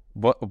reveal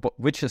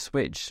which is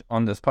which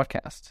on this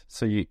podcast.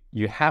 So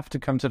you have to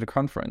come to the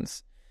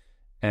conference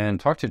and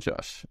talk to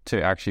Josh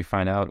to actually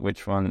find out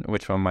which one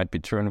might be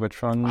true and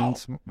which one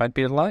might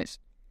be lies.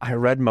 I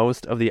read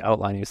most of the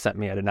outline you sent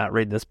me. I did not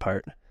read this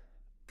part.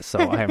 So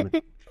I am...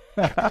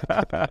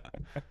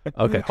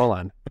 Okay, hold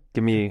on.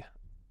 Give me...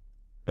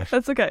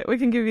 That's okay. We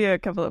can give you a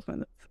couple of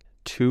minutes.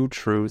 2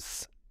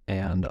 truths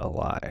and a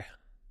lie.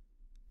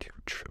 2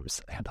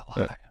 truths and a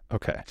lie.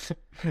 Okay.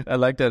 I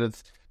like that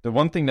it's the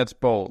one thing that's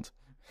bold.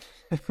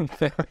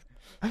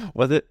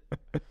 Was it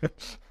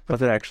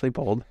actually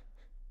bold?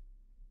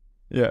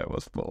 Yeah, it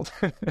was bold.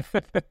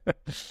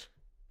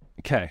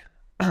 Okay.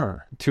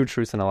 2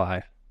 truths and a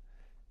lie.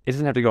 It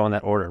doesn't have to go in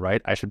that order,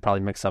 right? I should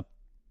probably...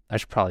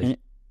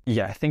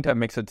 Yeah, I think that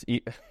makes it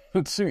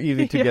it's too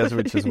easy to guess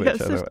which is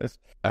which otherwise.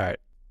 All right.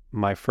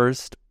 My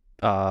first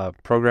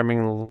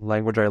programming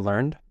language I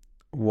learned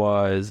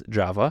was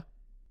Java.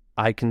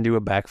 I can do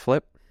a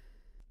backflip.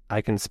 I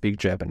can speak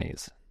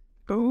Japanese.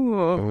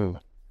 Ooh.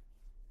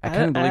 I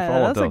can't believe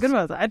all of those. That's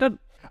a good one.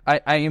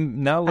 I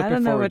am now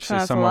looking forward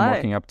to someone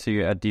walking up to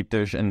you at Deep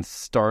Dish and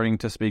starting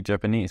to speak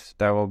Japanese.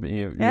 That will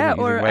be a really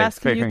easy way of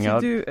figuring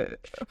out.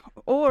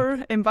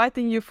 Or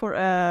inviting you for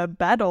a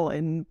battle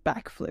in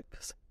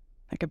backflips.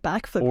 Like a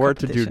backflip or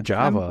competition. To do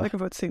Java. I'm looking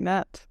forward to seeing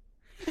that.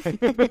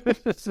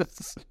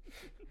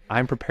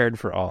 I'm prepared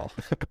for all.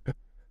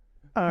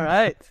 All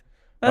right.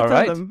 That's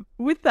awesome.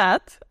 With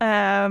that,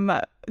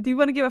 do you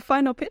want to give a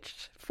final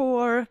pitch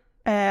for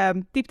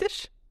Deep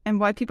Dish and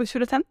why people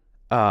should attend?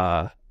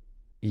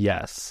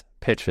 yes,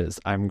 pitches.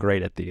 I'm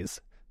great at these.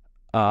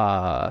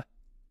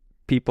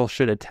 People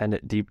should attend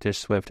Deep Dish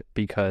Swift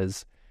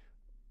because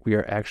we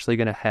are actually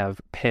going to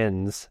have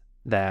pins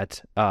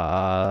that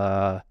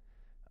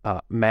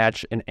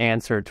match an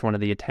answer to one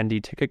of the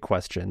attendee ticket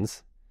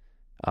questions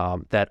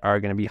that are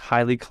going to be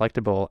highly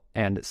collectible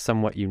and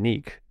somewhat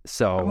unique.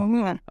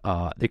 So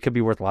they could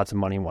be worth lots of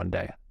money one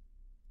day.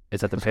 Is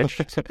that the pitch?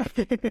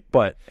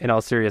 But in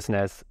all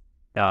seriousness,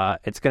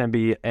 it's going to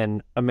be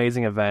an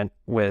amazing event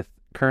with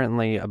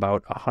currently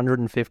about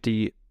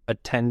 150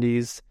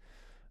 attendees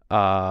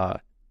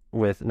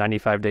with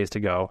 95 days to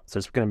go. So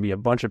there's going to be a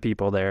bunch of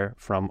people there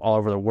from all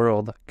over the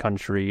world,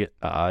 country,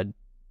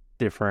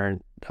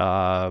 different,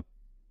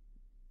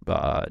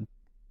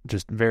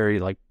 just very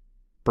like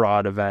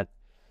broad event.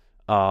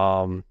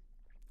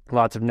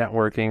 Lots of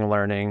networking,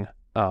 learning.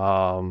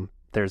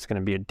 There's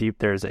going to be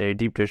there's a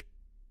deep dish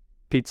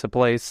pizza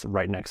place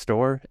right next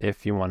door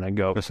if you want to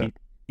go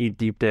eat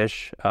deep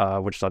dish,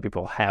 which some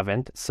people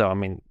haven't. So, I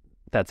mean,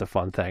 that's a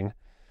fun thing.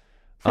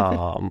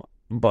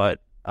 But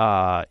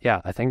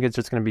yeah, I think it's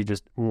just going to be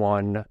just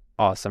one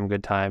awesome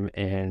good time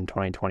in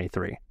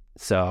 2023.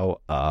 So,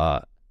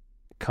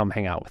 come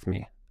hang out with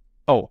me.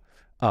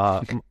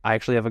 I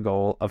actually have a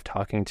goal of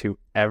talking to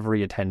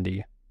every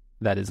attendee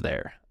that is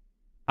there.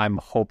 I'm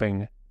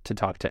hoping to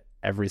talk to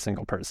every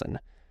single person.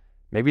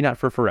 Maybe not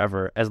for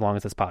forever, as long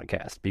as this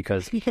podcast,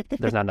 because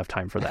there's not enough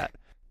time for that.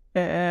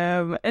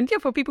 And yeah,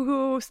 for people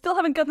who still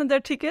haven't gotten their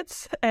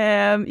tickets,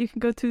 you can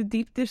go to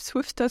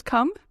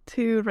deepdishswift.com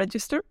to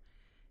register.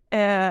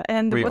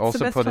 And we what's also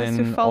the best put place in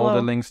to follow? all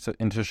the links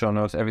into show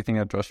notes, everything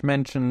that Josh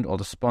mentioned, all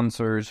the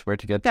sponsors, where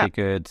to get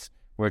tickets,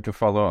 where to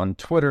follow on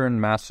Twitter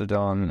and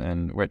Mastodon,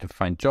 and where to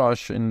find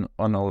Josh on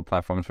all the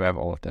platforms. We have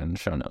all of that in the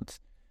show notes.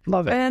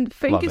 Love it. And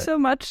thank you so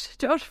much,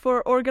 Josh,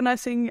 for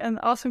organizing an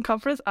awesome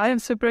conference. I am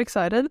super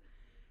excited.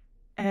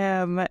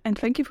 And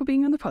thank you for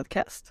being on the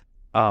podcast.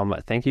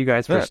 Thank you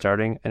guys for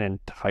starting an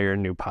entire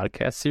new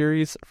podcast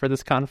series for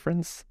this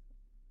conference.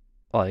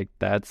 Like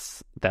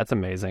that's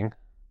amazing.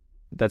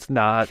 That's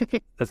not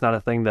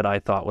a thing that I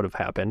thought would have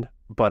happened,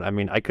 but I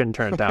mean, I couldn't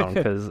turn it down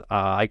because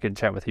I could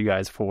chat with you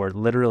guys for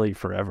literally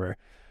forever.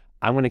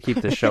 I'm going to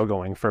keep this show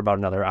going for about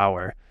another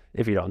hour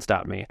if you don't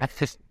stop me.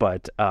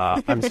 But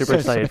I'm super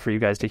excited for you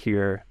guys to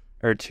hear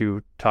or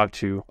to talk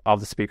to all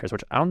the speakers,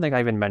 which I don't think I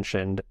even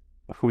mentioned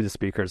who the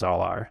speakers all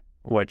are,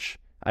 which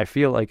I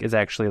feel like is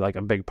actually like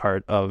a big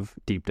part of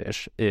Deep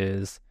Dish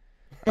is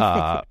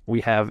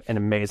we have an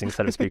amazing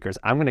set of speakers.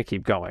 I'm going to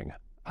keep going.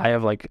 I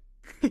have like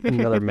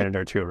another minute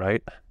or two,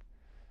 right?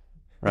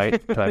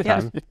 Right? Do I have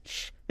time?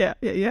 Yeah,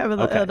 you have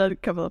a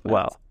couple of minutes.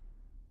 Well,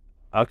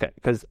 okay,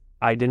 because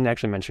I didn't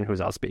actually mention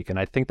who's all speak, and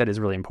I think that is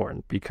really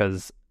important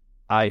because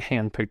I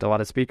handpicked a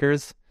lot of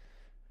speakers.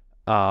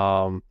 A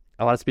lot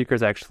of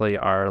speakers actually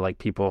are like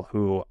people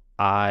who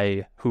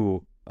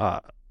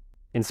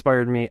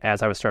inspired me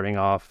as I was starting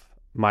off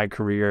my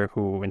career,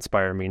 who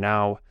inspire me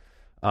now,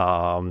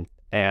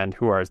 and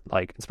who are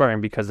like inspiring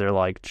because they're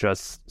like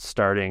just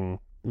starting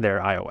their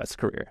iOS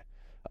career.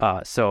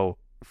 So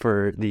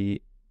for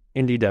the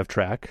indie dev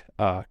track,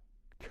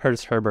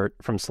 Curtis Herbert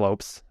from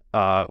Slopes,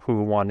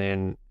 who won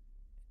an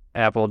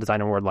Apple Design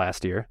Award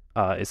last year,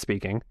 is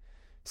speaking.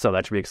 So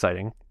that should be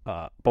exciting.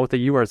 Both of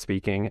you are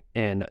speaking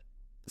in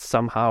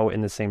somehow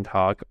in the same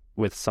talk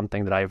with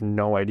something that I have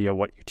no idea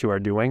what you two are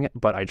doing,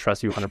 but I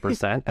trust you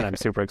 100%, and I'm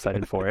super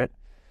excited for it.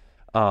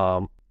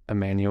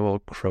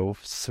 Emmanuel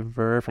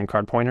Krofsver from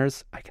Card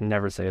Pointers. I can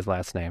never say his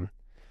last name.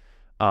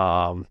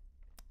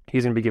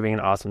 He's going to be giving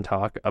an awesome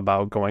talk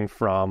about going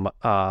from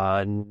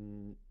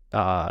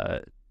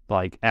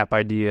like app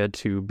idea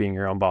to being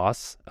your own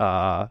boss,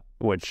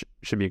 which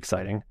should be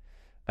exciting.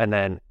 And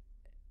then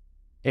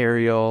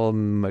Ariel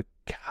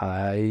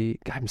Mackay,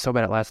 I'm so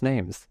bad at last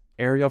names.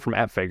 Ariel from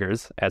App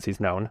Figures, as he's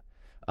known,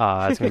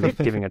 is going to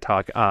be giving a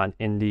talk on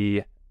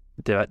indie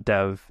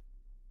dev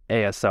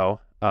ASO,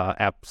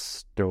 App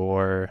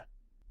Store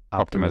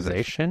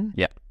optimization.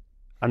 Yeah.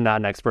 I'm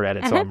not an expert at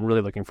it, so I'm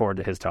really looking forward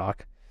to his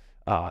talk.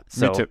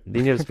 So the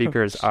native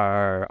speakers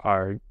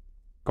are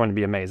going to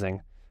be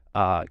amazing.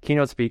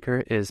 Keynote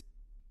speaker is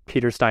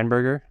Peter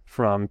Steinberger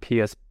from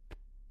PDF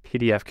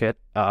Kit.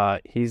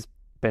 He's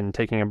been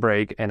taking a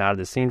break and out of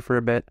the scene for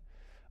a bit,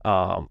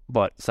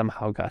 but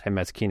somehow got him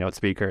as keynote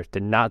speaker.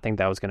 Did not think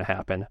that was going to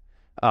happen,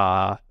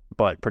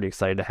 but pretty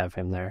excited to have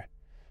him there.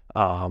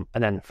 And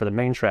then for the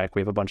main track,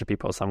 we have a bunch of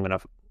people, so I'm going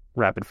to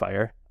rapid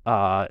fire.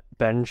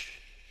 Ben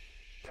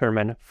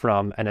Sherman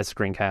from NS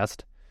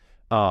Screencast.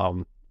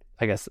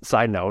 I guess,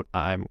 side note,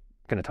 I'm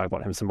going to talk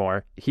about him some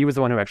more. He was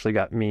the one who actually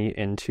got me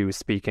into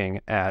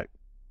speaking at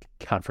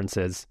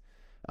conferences.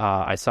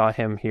 I saw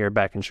him here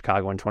back in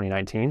Chicago in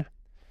 2019.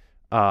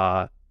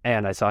 And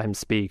I saw him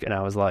speak, and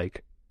I was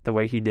like, the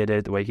way he did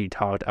it, the way he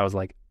talked, I was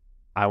like,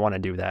 I want to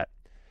do that.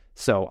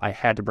 So I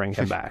had to bring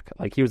him back.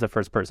 Like, he was the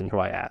first person who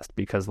I asked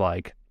because,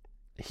 like,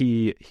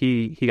 he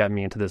got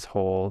me into this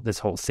whole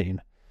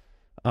scene.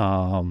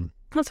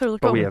 That's really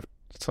cool. But we have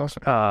That's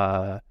awesome.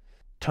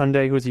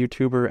 Tunde, who's a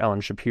YouTuber, Ellen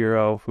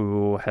Shapiro,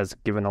 who has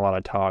given a lot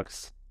of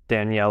talks,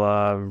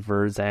 Daniela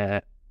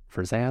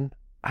Verzan.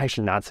 I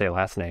should not say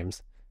last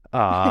names.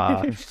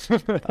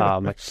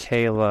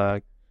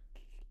 Michaela,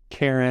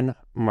 Karen,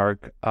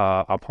 Mark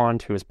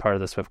Apont, who is part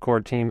of the Swift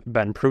Core team,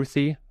 Ben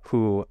Pruthi,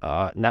 who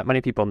not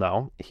many people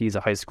know. He's a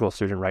high school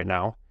student right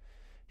now.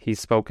 He's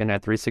spoken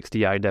at 360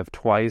 iDev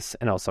twice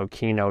and also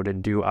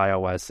keynoted Do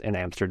iOS in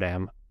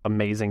Amsterdam.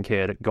 Amazing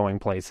kid, going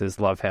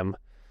places, love him.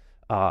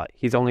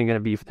 He's only going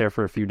to be there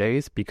for a few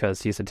days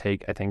because he has to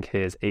take, I think,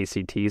 his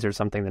ACTs or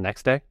something the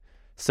next day.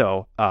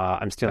 So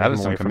I'm stealing him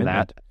away from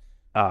that.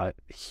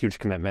 Huge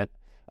commitment.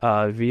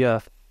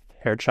 Via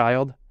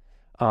Fairchild,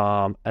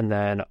 and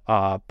then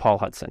Paul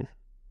Hudson.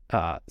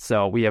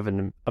 So we have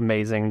an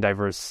amazing,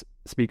 diverse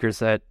speaker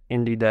set.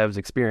 Indie devs,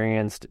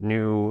 experienced,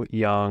 new,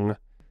 young.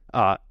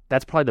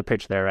 That's probably the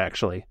pitch there,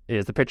 actually,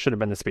 is the pitch should have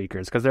been the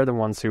speakers, because they're the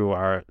ones who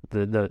are,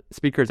 the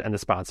speakers and the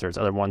sponsors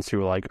are the ones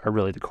who are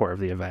really the core of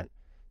the event.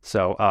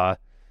 So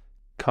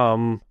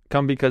come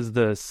because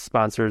the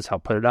sponsors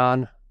help put it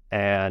on,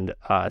 and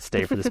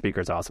stay for the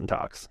speakers' awesome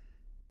talks.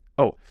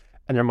 Oh,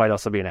 and there might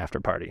also be an after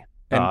party.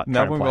 And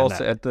now when we're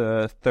also at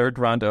the third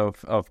round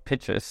of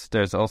pitches,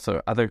 there's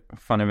also other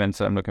fun events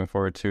that I'm looking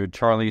forward to.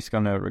 Charlie's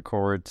going to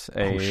record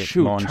a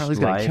launch Charlie's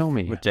going to kill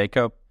me with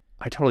Jacob.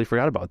 I totally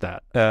forgot about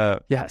that.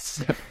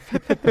 Yes.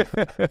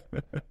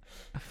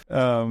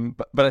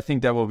 But I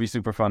think that will be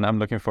super fun. I'm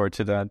looking forward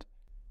to that.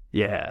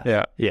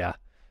 Yeah.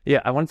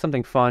 I want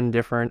something fun,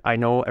 different. I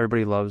know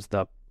everybody loves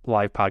the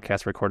live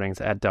podcast recordings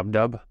at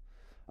DubDub.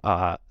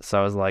 So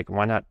I was like,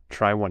 why not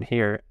try one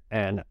here?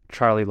 And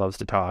Charlie loves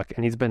to talk,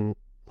 and he's been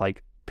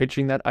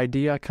pitching that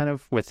idea kind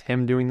of with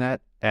him doing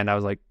that. And I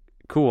was like,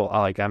 cool.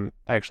 I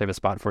actually have a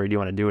spot for you. Do you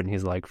want to do it? And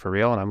he's like, for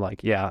real? And I'm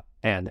like, yeah.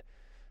 And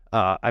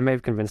I may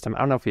have convinced him. I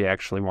don't know if he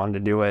actually wanted to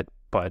do it,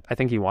 but I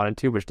think he wanted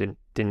to, but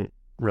didn't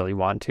really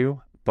want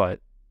to, but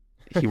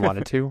he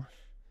wanted to.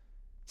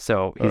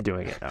 So he's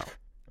doing it now,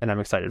 and I'm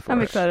excited for it.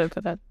 I'm excited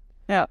for that.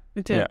 Yeah,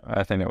 me too. Yeah,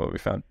 I think that will be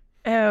fun.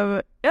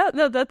 That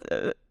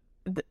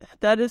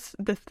is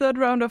the third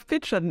round of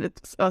pitch, and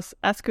it's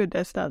as good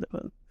as the other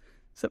one.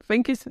 So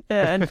thank you,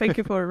 and thank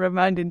you for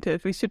reminding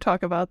that we should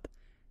talk about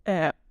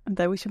that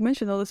we should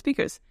mention all the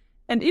speakers.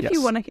 And if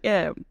you want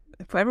to,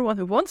 for everyone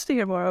who wants to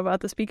hear more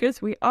about the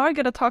speakers, we are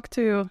going to talk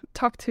to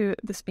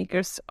the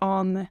speakers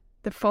on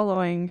the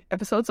following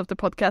episodes of the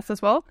podcast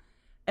as well.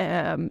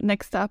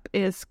 Next up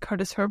is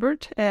Curtis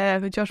Herbert,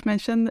 who Josh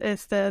mentioned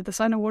is the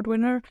Design Award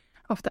winner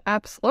of the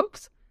app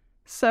Slopes.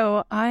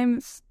 So I'm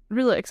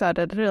really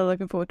excited, really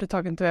looking forward to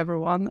talking to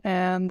everyone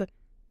and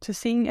to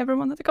seeing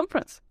everyone at the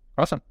conference.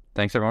 Awesome.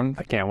 Thanks, everyone.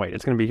 I can't wait.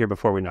 It's going to be here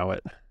before we know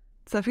it.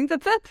 So I think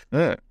that's it.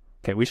 Yeah.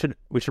 Okay, we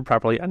should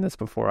properly end this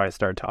before I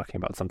start talking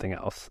about something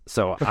else.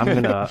 So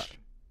I'm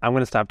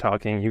gonna stop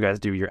talking. You guys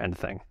do your end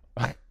thing.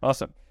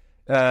 Awesome.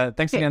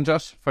 Thanks again,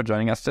 Josh, for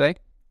joining us today.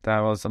 That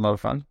was a lot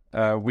of fun.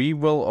 We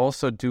will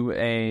also do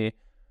a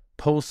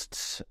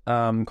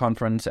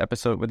post-conference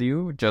episode with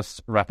you,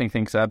 just wrapping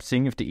things up,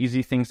 seeing if the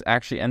easy things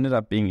actually ended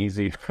up being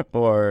easy,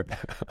 or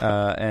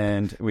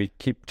and we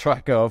keep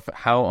track of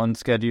how on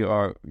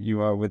schedule you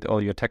are with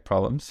all your tech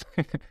problems.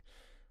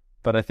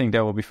 But I think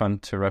that will be fun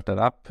to wrap that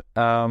up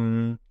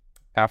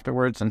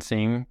afterwards and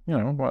seeing,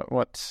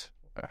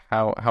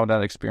 how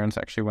that experience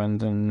actually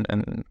went,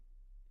 and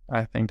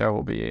I think that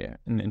will be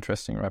an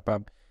interesting wrap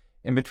up.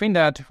 In between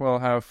that, we'll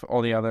have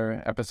all the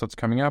other episodes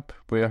coming up.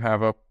 We'll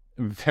have a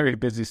very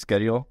busy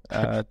schedule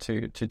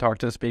to talk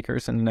to the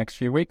speakers in the next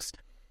few weeks.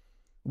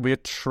 We're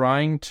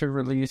trying to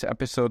release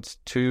episodes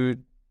 2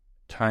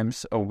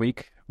 times a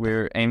week.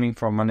 We're aiming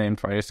for a Monday and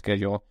Friday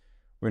schedule.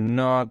 We're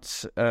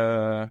not...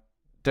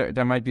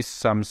 There might be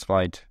some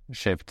slight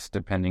shifts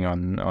depending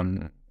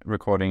on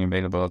recording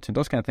availability,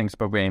 those kind of things,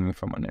 but we're aiming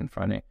for Monday and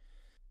Friday.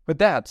 With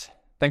that,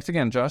 thanks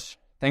again, Josh.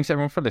 Thanks,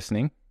 everyone, for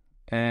listening,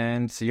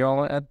 and see you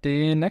all at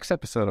the next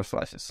episode of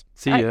Slices.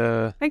 See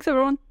ya. Thanks,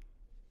 everyone.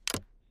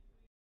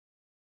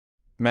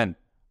 Man,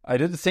 I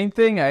did the same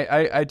thing.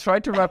 I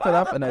tried to wrap it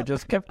up, and I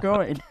just kept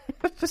going.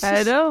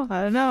 I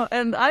know.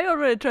 And I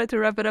already tried to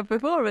wrap it up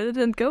before, but it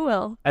didn't go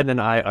well. And then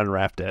I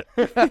unwrapped it.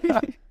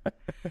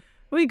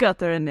 We got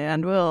there in the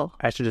end.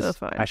 I should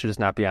just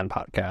not be on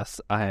podcasts.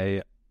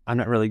 I'm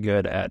not really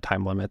good at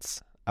time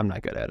limits. I'm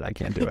not good at it. I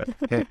can't do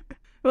it.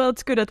 Well,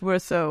 it's good that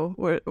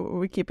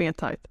we're keeping it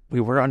tight. We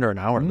were under an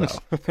hour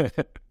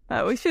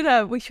though. We should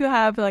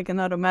have like an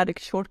automatic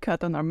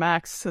shortcut on our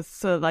Macs,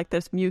 so like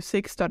there's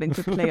music starting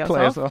to play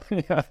us off.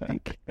 Yeah. I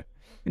think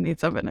we need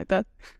something like that.